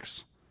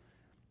prospects,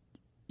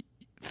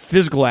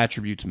 physical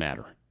attributes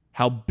matter.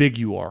 How big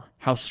you are,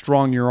 how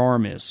strong your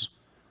arm is,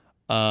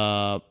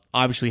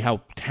 obviously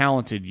how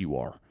talented you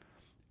are.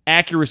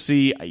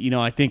 Accuracy,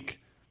 I think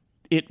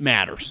it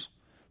matters.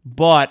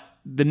 But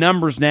the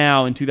numbers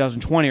now in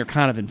 2020 are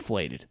kind of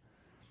inflated.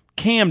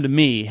 Cam, to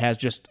me, has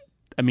just,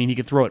 he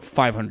could throw it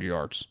 500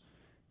 yards.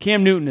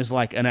 Cam Newton is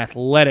like an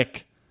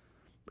athletic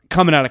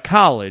coming out of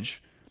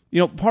college.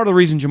 Part of the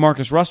reason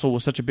Jamarcus Russell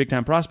was such a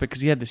big-time prospect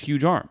because he had this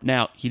huge arm.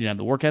 Now, he didn't have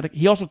the work ethic.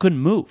 He also couldn't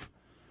move.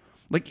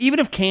 Even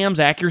if Cam's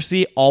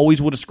accuracy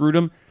always would have screwed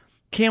him,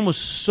 Cam was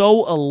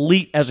so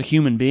elite as a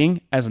human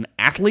being, as an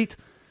athlete,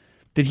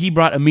 that he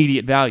brought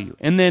immediate value.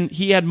 And then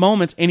he had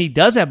moments, and he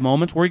does have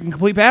moments, where he can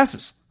complete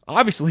passes.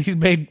 Obviously, he's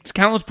made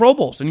countless Pro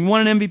Bowls, and he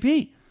won an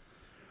MVP.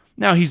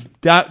 Now, he's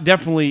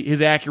definitely,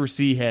 his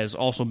accuracy has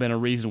also been a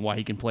reason why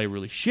he can play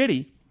really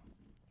shitty.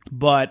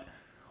 But,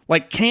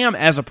 Cam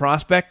as a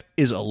prospect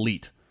is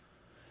elite.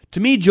 To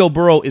me, Joe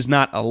Burrow is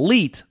not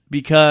elite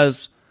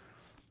because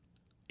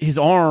his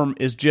arm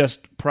is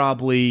just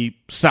probably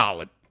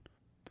solid,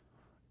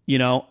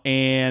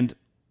 and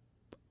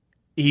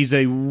he's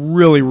a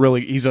really,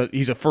 really, he's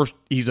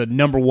a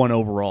number one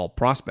overall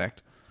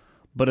prospect.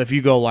 But if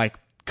you go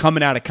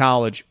coming out of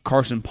college,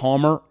 Carson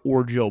Palmer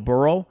or Joe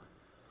Burrow,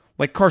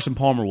 Carson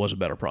Palmer was a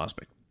better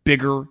prospect.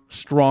 Bigger,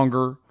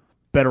 stronger,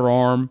 better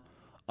arm.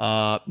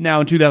 Now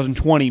in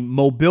 2020,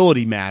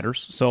 mobility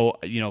matters. So,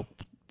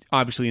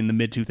 obviously in the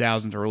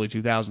mid-2000s, early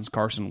 2000s,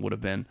 Carson would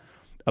have been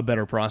a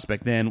better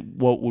prospect then.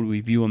 What would we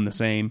view him the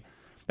same?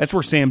 That's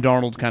where Sam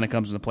Darnold kind of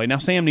comes into play. Now,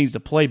 Sam needs to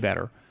play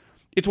better.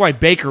 It's why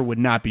Baker would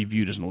not be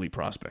viewed as an elite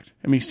prospect.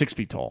 He's 6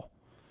 feet tall.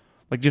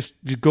 Just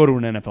go to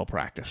an NFL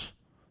practice.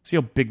 See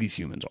how big these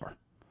humans are.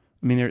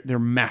 They're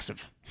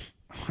massive.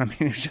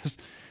 It's just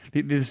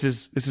this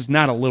is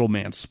not a little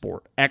man's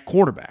sport at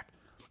quarterback.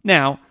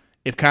 Now,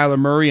 if Kyler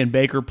Murray and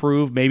Baker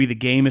prove maybe the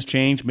game has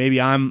changed,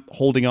 maybe I'm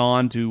holding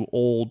on to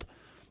old,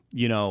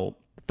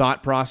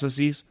 thought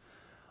processes.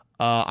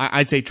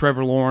 I'd say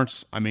Trevor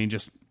Lawrence.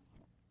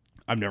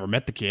 I've never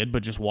met the kid,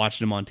 but just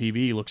watched him on TV.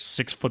 He looks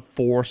 6'4",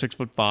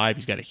 6'5".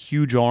 He's got a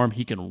huge arm.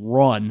 He can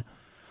run.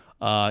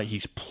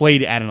 He's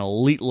played at an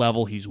elite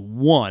level. He's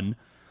won.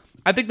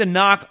 I think the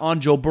knock on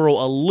Joe Burrow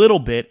a little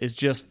bit is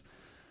just,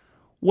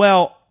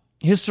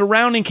 his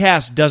surrounding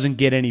cast doesn't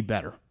get any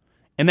better.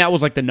 And that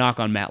was the knock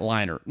on Matt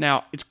Leinart.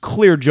 Now, it's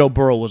clear Joe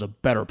Burrow was a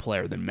better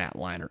player than Matt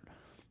Leinart.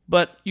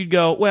 But you'd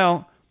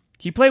go,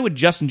 he played with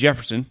Justin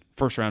Jefferson,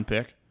 first-round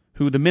pick,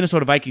 who the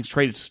Minnesota Vikings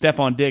traded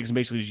Stephon Diggs and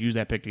basically just used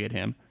that pick to get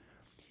him.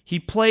 He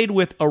played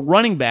with a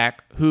running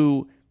back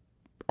who,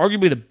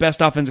 arguably the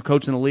best offensive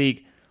coach in the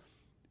league,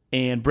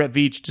 and Brett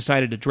Veach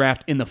decided to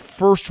draft in the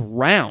first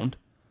round.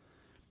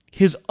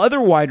 His other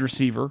wide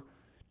receiver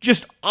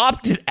just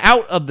opted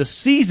out of the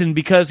season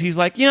because he's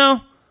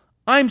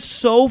I'm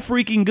so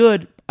freaking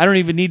good, I don't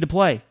even need to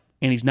play.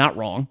 And he's not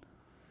wrong.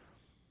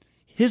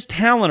 His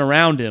talent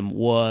around him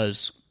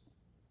it's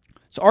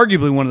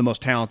arguably one of the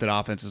most talented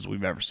offenses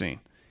we've ever seen.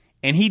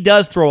 And he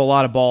does throw a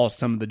lot of balls,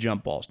 some of the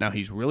jump balls. Now,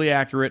 he's really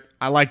accurate.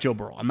 I like Joe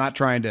Burrow. I'm not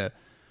trying to,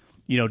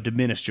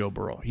 diminish Joe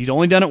Burrow. He's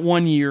only done it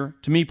 1 year.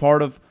 To me,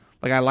 part of,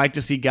 I like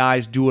to see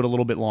guys do it a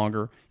little bit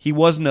longer. He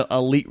wasn't an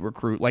elite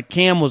recruit.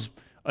 Cam was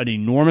an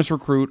enormous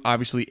recruit,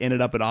 obviously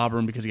ended up at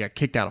Auburn because he got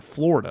kicked out of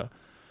Florida.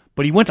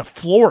 But he went to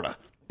Florida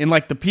in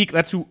the peak.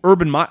 That's who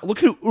Urban Meyer, look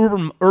who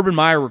Urban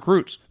Meyer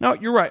recruits. No,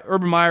 you're right.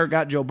 Urban Meyer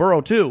got Joe Burrow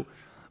too.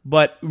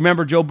 But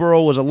remember, Joe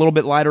Burrow was a little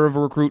bit lighter of a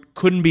recruit,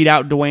 couldn't beat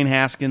out Dwayne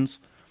Haskins.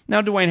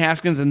 Now Dwayne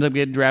Haskins ends up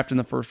getting drafted in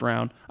the first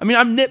round. I'm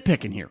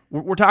nitpicking here.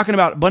 We're talking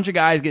about a bunch of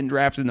guys getting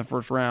drafted in the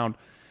first round.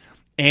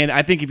 And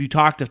I think if you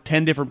talk to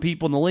 10 different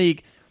people in the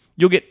league,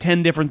 you'll get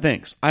 10 different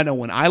things. I know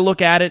when I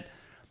look at it,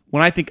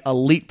 when I think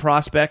elite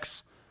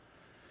prospects,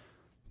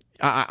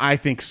 I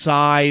think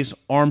size,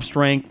 arm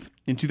strength,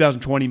 in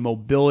 2020,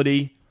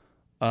 mobility.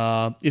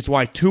 It's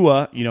why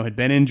Tua, had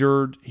been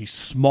injured. He's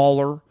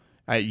smaller.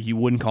 You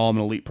wouldn't call him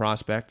an elite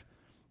prospect.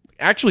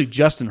 Actually,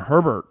 Justin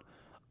Herbert,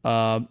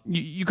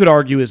 you could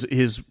argue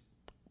his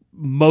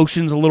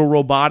motion's a little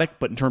robotic,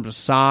 but in terms of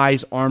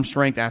size, arm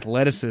strength,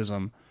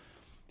 athleticism,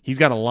 he's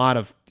got a lot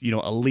of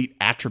elite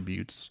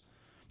attributes.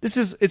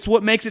 It's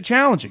what makes it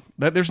challenging.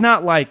 There's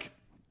not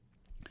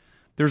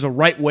there's a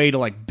right way to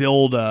like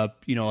build a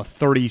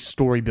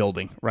 30-story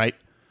building, right?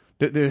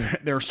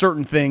 There are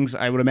certain things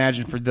I would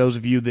imagine for those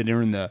of you that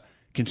are in the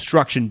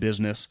construction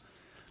business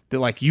that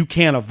like you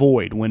can't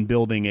avoid when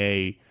building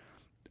a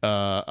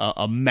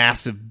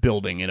massive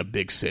building in a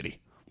big city.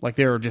 Like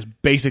there are just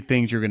basic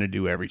things you're going to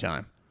do every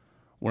time.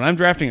 When I'm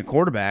drafting a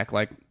quarterback,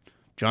 like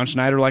John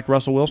Schneider liked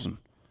Russell Wilson,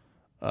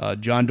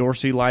 John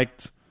Dorsey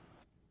liked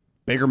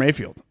Baker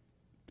Mayfield,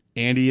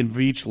 Andy and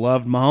Veach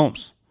loved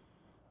Mahomes.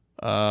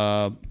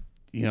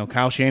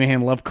 Kyle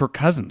Shanahan loved Kirk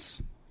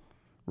Cousins,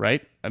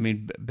 right? I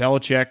mean,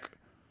 Belichick,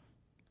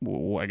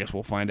 I guess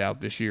we'll find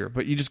out this year.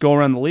 But you just go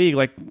around the league,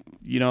 like,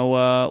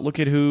 look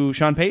at who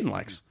Sean Payton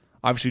likes.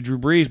 Obviously Drew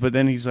Brees, but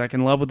then he's like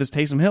in love with his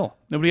Taysom Hill.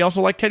 Nobody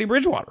also liked Teddy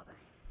Bridgewater.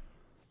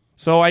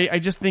 So I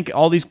just think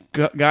all these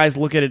guys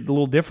look at it a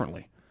little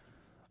differently.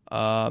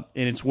 And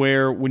it's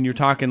where when you're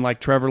talking like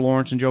Trevor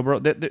Lawrence and Joe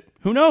Burrow,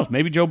 who knows?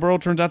 Maybe Joe Burrow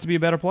turns out to be a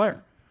better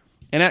player.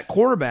 And at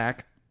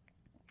quarterback,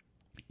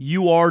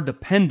 you are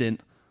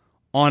dependent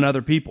on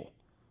other people,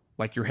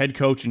 like your head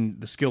coach and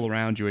the skill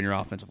around you and your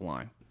offensive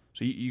line.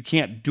 So you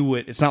can't do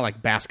it. It's not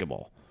like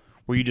basketball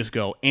where you just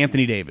go,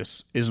 Anthony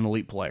Davis is an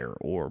elite player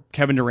or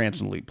Kevin Durant's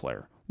an elite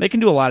player. They can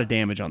do a lot of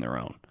damage on their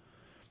own.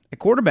 At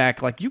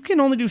quarterback, like you can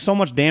only do so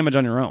much damage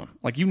on your own.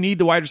 Like you need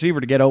the wide receiver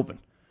to get open.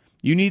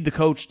 You need the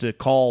coach to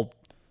call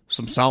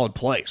some solid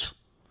plays,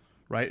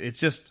 right? It's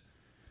just,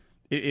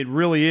 it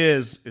really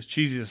is, as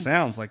cheesy as it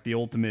sounds, like the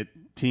ultimate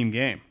team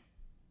game.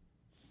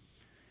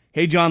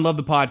 Hey, John, love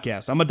the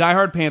podcast. I'm a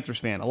diehard Panthers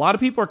fan. A lot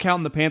of people are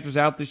counting the Panthers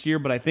out this year,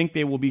 but I think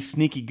they will be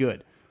sneaky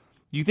good.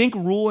 Do you think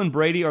Rule and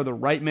Brady are the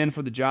right men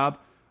for the job?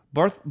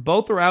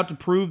 Both are out to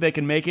prove they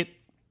can make it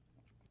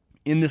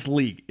in this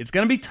league. It's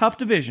going to be a tough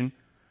division,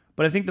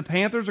 but I think the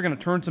Panthers are going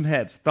to turn some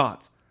heads.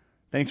 Thoughts?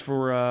 Thanks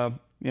for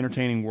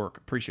entertaining work.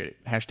 Appreciate it.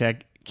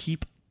 Hashtag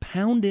keep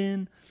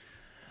pounding.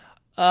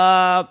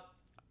 I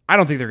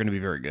don't think they're going to be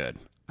very good.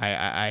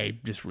 I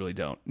just really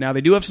don't. Now,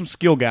 they do have some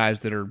skill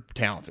guys that are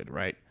talented,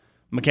 right?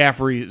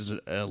 McCaffrey is an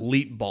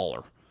elite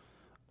baller.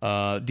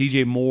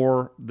 DJ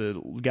Moore, the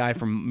guy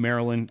from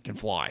Maryland, can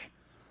fly.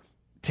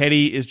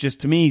 Teddy is just,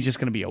 to me, he's just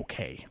going to be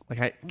okay.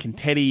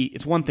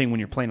 It's one thing when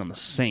you're playing on the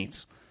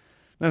Saints,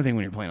 another thing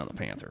when you're playing on the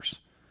Panthers.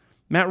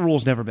 Matt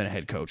Rule's never been a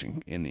head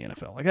coaching in the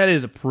NFL. Like, that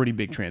is a pretty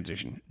big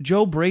transition.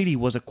 Joe Brady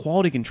was a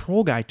quality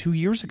control guy 2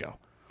 years ago.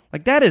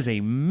 Like, that is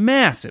a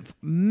massive,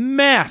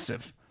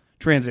 massive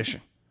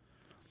transition.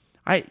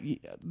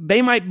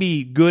 They might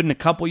be good in a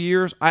couple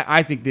years.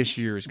 I think this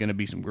year is going to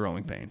be some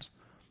growing pains.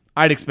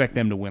 I'd expect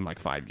them to win like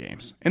 5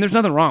 games. And there's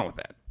nothing wrong with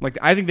that. Like,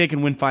 I think they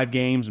can win 5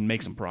 games and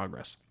make some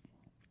progress.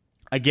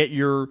 I get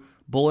you're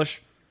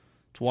bullish.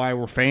 It's why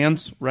we're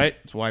fans, right?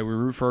 It's why we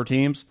root for our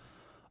teams.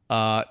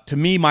 To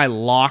me, my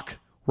lock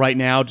right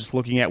now, just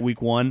looking at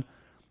week one,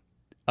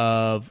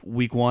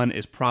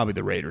 is probably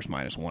the Raiders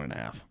minus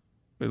 1.5.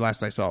 The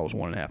last I saw it was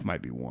 1.5,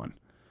 might be 1.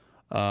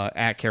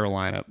 At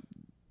Carolina,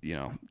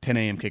 10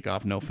 a.m.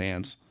 kickoff, no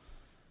fans.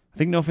 I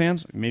think no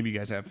fans. Maybe you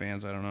guys have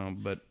fans. I don't know.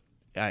 But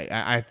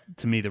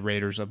to me, the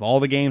Raiders, of all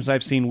the games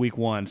I've seen week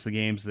one, it's the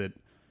games that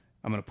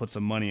I'm going to put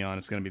some money on.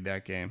 It's going to be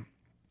that game.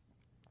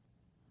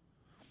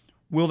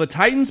 Will the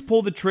Titans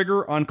pull the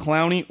trigger on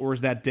Clowney, or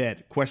is that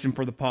dead? Question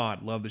for the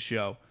pod. Love the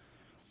show.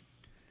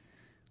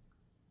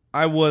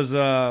 I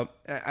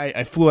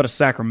flew out of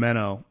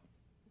Sacramento,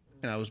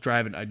 and I was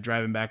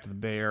driving back to the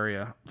Bay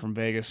Area from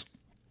Vegas,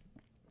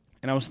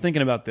 and I was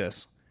thinking about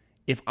this.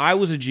 If I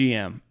was a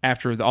GM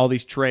after all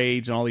these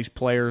trades and all these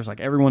players, like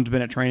everyone's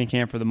been at training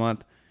camp for the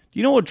month, do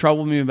you know what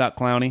troubled me about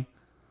Clowney?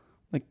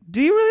 Like,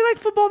 do you really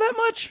like football that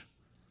much?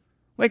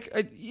 Like,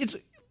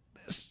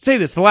 say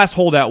this, the last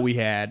holdout we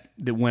had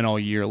that went all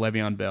year,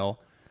 Le'Veon Bell,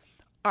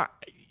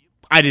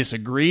 I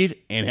disagreed,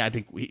 and I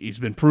think he's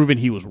been proven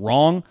he was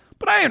wrong,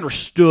 but I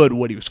understood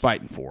what he was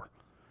fighting for.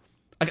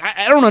 Like,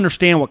 I don't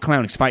understand what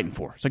Clowney's fighting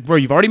for. It's like, bro,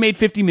 you've already made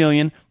 $50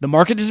 million. The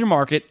market is your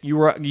market. You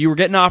were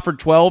getting offered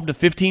 $12 to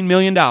 $15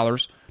 million.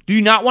 Do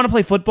you not want to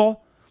play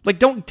football? Like,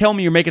 don't tell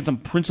me you're making some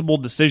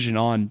principled decision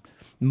on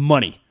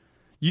money.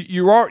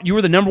 You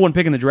were the number one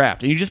pick in the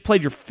draft, and you just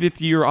played your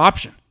 5th-year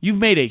option. You've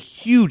made a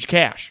huge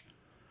cash.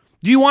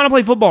 Do you want to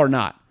play football or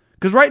not?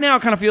 Because right now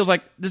it kind of feels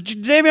like, does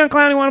Jadeveon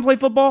Clowney want to play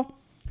football?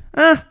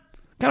 Kind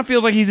of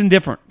feels like he's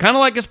indifferent. Kind of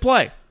like his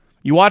play.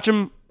 You watch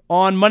him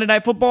on Monday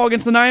Night Football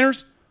against the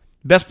Niners,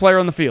 best player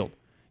on the field.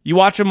 You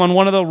watch him on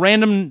one of the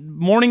random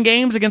morning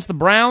games against the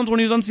Browns when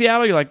he was on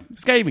Seattle, you're like,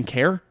 this guy even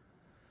care?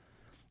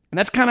 And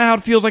that's kind of how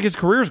it feels like his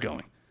career's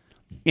going.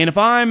 And if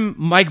I'm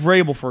Mike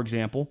Vrabel, for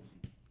example,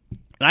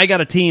 and I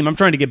got a team, I'm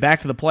trying to get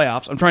back to the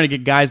playoffs, I'm trying to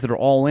get guys that are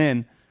all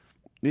in,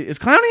 is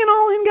Clowney an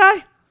all-in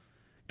guy?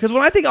 Because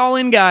when I think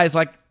all-in guys,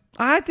 like,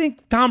 I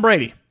think Tom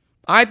Brady.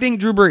 I think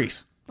Drew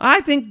Brees.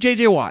 I think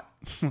J.J. Watt.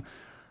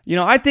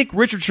 I think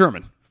Richard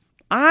Sherman.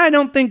 I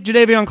don't think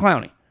Jadeveon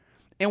Clowney.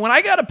 And when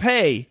I got to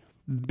pay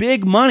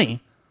big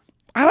money,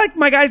 I like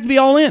my guys to be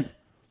all in.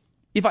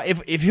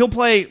 If he'll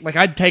play, like,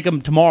 I'd take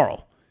him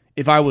tomorrow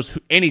if I was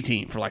any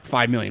team for like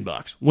 $5 million.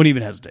 Wouldn't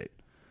even hesitate.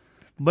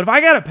 But if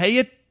I got to pay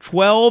you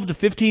 $12 to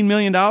 $15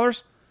 million,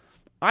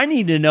 I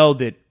need to know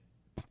that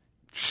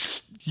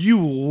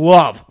you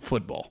love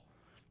football.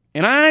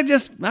 And I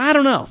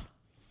don't know.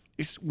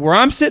 Where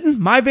I'm sitting,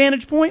 my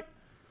vantage point,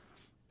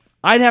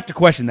 I'd have to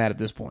question that at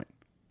this point.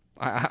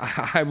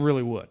 I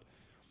really would.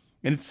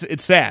 And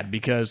it's sad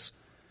because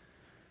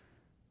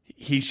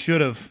he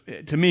should have,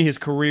 to me, his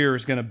career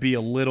is going to be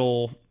a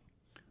little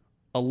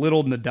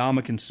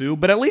Ndamukong Suh,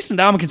 but at least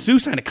Ndamukong Suh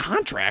signed a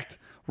contract,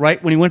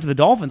 right, when he went to the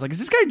Dolphins. Like, is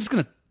this guy just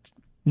going to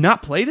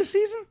not play this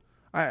season?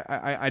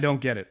 I don't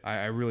get it.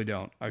 I really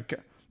don't.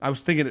 I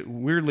was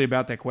thinking weirdly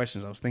about that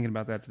question. I was thinking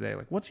about that today.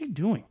 Like, what's he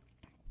doing?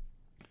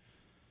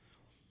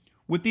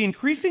 With the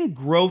increasing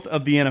growth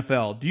of the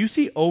NFL, do you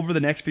see over the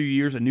next few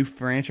years a new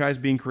franchise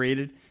being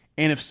created?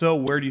 And if so,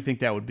 where do you think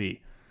that would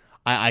be?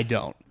 I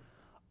don't.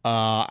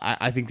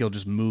 I think they'll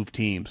just move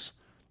teams.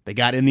 They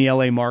got in the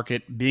LA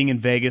market. Being in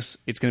Vegas,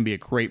 it's going to be a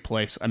great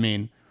place. I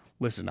mean,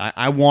 listen,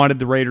 I wanted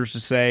the Raiders to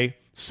say,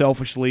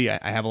 selfishly,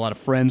 I have a lot of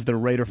friends that are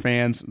Raider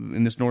fans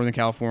in this Northern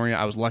California.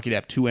 I was lucky to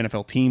have 2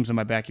 NFL teams in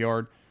my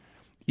backyard,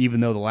 even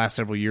though the last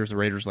several years the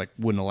Raiders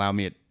wouldn't allow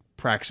me at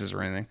practices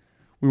or anything.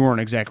 We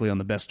weren't exactly on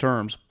the best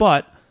terms,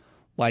 but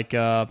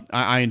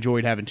I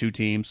enjoyed having 2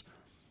 teams.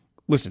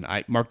 Listen,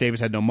 Mark Davis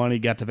had no money,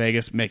 got to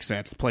Vegas, makes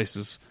sense.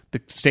 The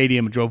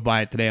stadium, drove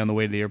by it today on the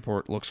way to the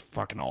airport, looks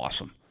fucking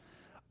awesome.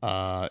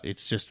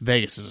 It's just,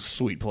 Vegas is a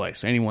sweet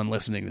place. Anyone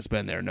listening that's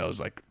been there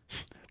knows,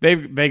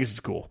 Vegas is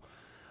cool.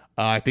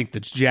 I think the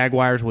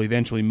Jaguars will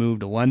eventually move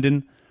to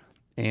London,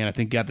 and I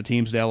think got the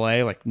teams to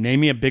L.A.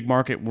 Name me a big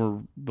market where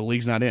the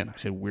league's not in. I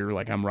said we're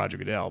I'm Roger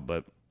Goodell,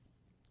 but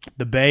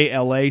the Bay,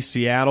 L.A.,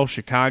 Seattle,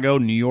 Chicago,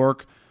 New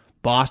York,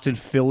 Boston,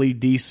 Philly,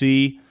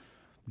 D.C.,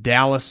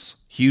 Dallas,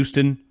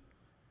 Houston,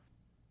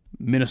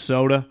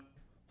 Minnesota.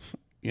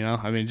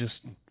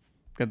 Just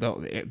got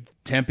the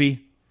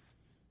Tempe,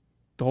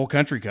 the whole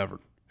country covered.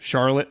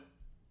 Charlotte,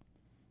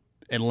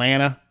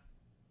 Atlanta,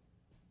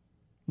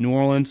 New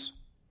Orleans.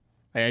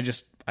 I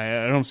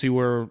don't see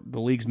where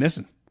the league's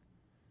missing.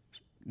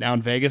 Now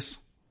in Vegas,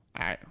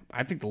 I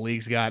think the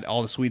league's got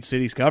all the sweet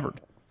cities covered.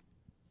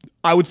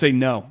 I would say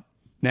no.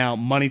 Now,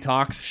 money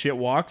talks, shit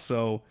walks,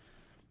 so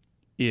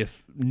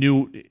if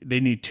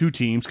they need 2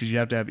 teams because you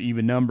have to have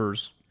even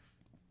numbers.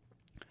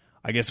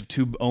 I guess if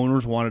 2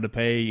 owners wanted to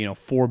pay,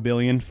 $4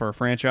 billion for a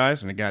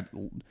franchise and it got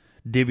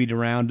divvied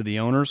around to the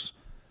owners,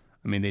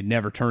 they'd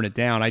never turn it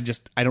down. I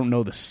don't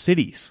know the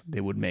cities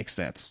that would make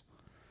sense.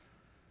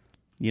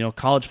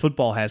 College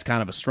football has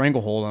kind of a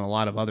stranglehold on a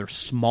lot of other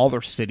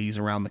smaller cities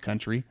around the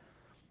country,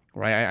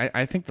 right?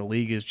 I think the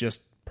league is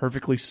just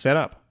perfectly set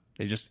up.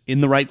 They're just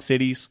in the right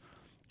cities.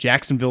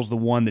 Jacksonville's the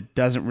one that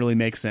doesn't really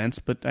make sense,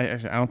 but I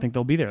don't think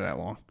they'll be there that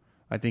long.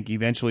 I think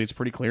eventually it's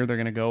pretty clear they're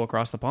going to go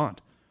across the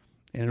pond.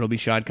 And it'll be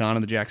Shad Khan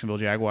and the Jacksonville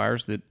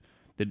Jaguars that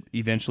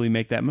eventually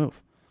make that move.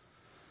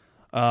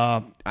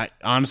 I'm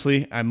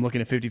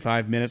looking at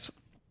 55 minutes.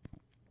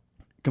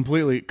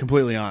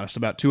 Completely honest.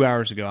 About 2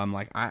 hours ago, I'm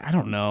I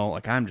don't know.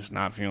 I'm just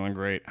not feeling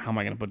great. How am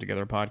I going to put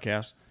together a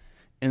podcast?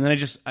 And then I'm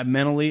just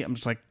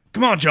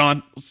come on,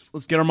 John.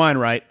 Let's get our mind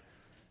right.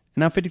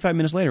 And now 55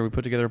 minutes later, we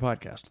put together a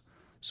podcast.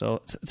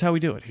 So it's how we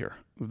do it here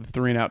with the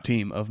 3 and Out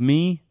team of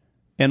me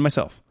and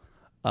myself.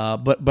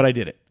 But I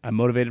did it. I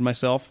motivated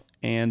myself,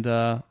 and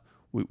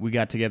we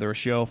got together a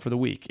show for the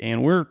week.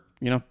 And we're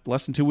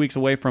less than 2 weeks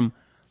away from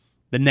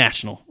the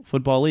National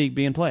Football League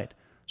being played.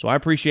 So I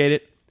appreciate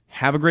it.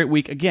 Have a great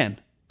week. Again,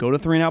 go to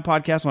 3 and Out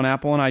Podcast on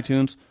Apple and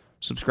iTunes.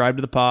 Subscribe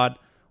to the pod.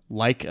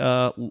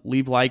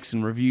 Leave likes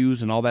and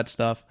reviews and all that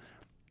stuff.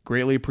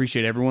 Greatly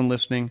appreciate everyone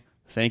listening.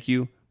 Thank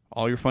you.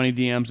 All your funny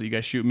DMs that you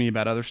guys shoot me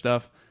about other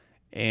stuff.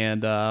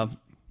 And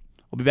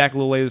we'll be back a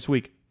little later this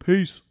week.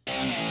 Peace.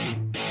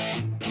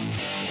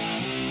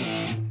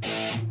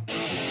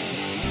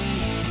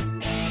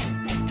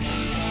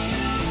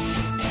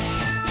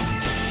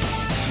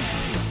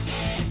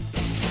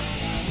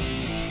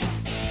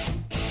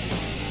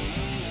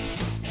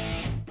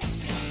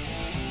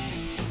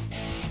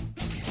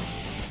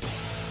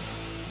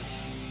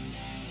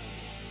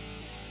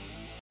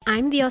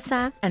 I'm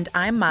Diosa. And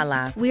I'm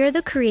Mala. We are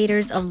the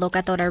creators of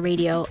Locatora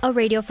Radio, a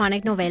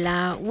radiophonic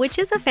novela, which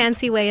is a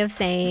fancy way of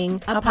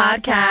saying a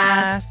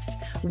podcast.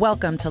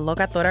 Welcome to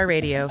Locatora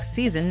Radio,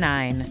 Season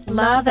 9.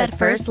 Love at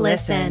First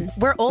Listen.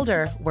 We're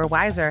older, we're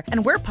wiser,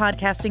 and we're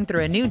podcasting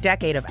through a new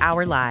decade of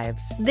our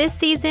lives. This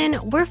season,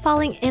 we're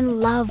falling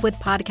in love with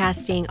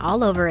podcasting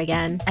all over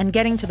again. And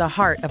getting to the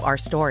heart of our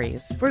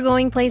stories. We're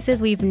going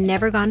places we've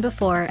never gone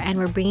before, and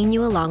we're bringing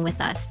you along with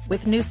us.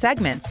 With new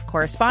segments,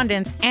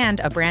 correspondence,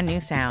 and a brand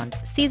new sound.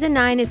 Season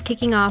 9 is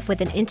kicking off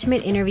with an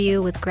intimate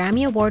interview with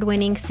Grammy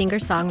Award-winning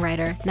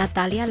singer-songwriter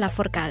Natalia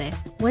Lafourcade.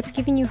 What's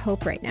giving you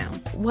hope right now?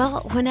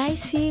 Well, when I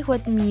see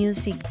what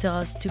music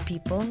does to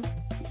people,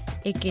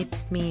 it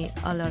gives me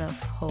a lot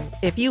of hope.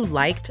 If you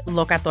liked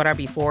Locatora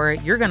before,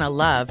 you're going to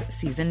love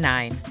Season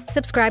 9.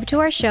 Subscribe to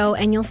our show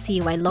and you'll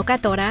see why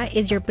Locatora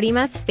is your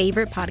prima's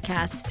favorite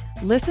podcast.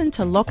 Listen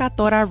to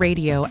Locatora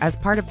Radio as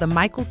part of the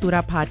My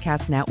Cultura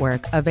Podcast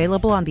Network,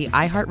 available on the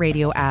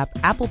iHeartRadio app,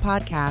 Apple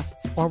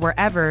Podcasts, or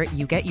wherever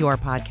you get your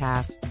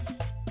podcasts.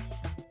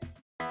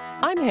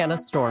 I'm Hannah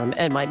Storm,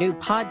 and my new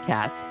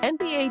podcast,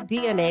 NBA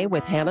DNA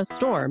with Hannah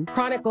Storm,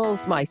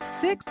 chronicles my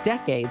 6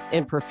 decades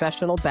in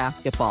professional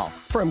basketball.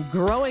 From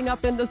growing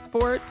up in the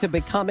sport to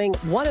becoming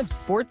one of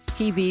sports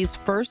TV's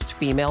first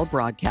female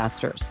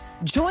broadcasters.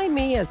 Join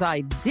me as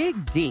I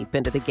dig deep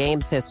into the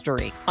game's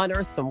history,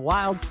 unearth some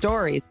wild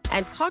stories,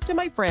 and talk to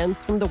my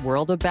friends from the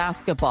world of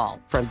basketball,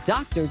 from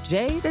Dr.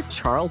 J to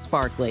Charles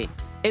Barkley.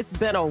 It's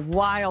been a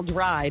wild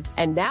ride,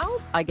 and now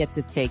I get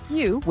to take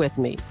you with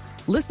me.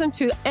 Listen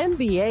to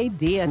NBA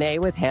DNA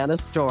with Hannah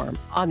Storm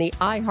on the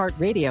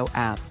iHeartRadio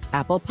app,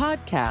 Apple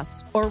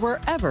Podcasts, or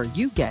wherever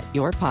you get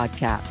your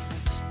podcasts.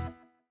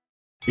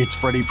 It's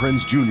Freddie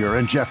Prinze Jr.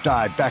 and Jeff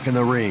Dye back in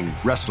the ring.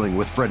 Wrestling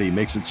with Freddie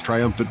makes its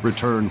triumphant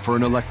return for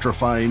an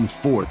electrifying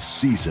 4th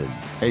season.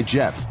 Hey,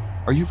 Jeff,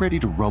 are you ready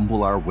to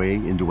rumble our way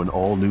into an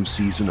all-new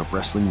season of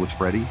Wrestling with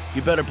Freddie?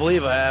 You better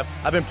believe I have.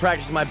 I've been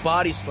practicing my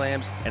body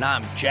slams, and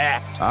I'm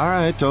jacked. All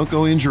right, don't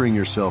go injuring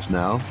yourself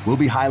now. We'll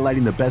be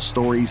highlighting the best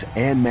stories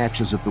and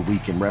matches of the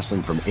week in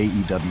wrestling from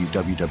AEW,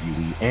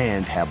 WWE,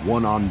 and have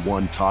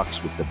one-on-one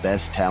talks with the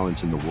best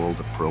talents in the world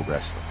of pro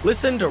wrestling.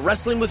 Listen to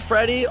Wrestling with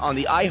Freddie on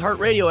the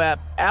iHeartRadio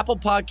app, Apple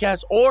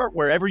Podcasts, or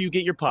wherever you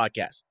get your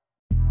podcasts.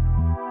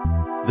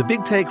 The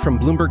Big Take from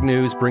Bloomberg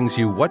News brings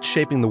you what's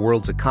shaping the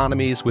world's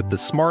economies with the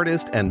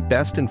smartest and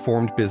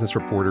best-informed business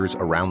reporters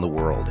around the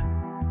world.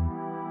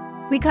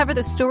 We cover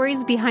the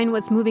stories behind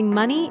what's moving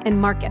money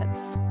and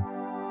markets,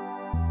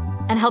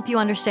 and help you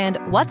understand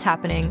what's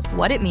happening,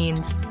 what it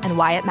means, and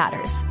why it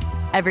matters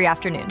every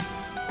afternoon.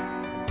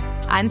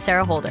 I'm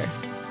Sarah Holder.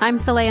 I'm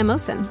Saleha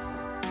Mohsin.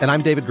 And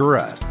I'm David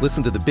Gura.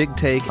 Listen to The Big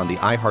Take on the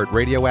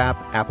iHeartRadio app,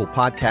 Apple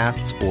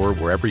Podcasts, or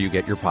wherever you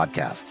get your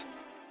podcasts.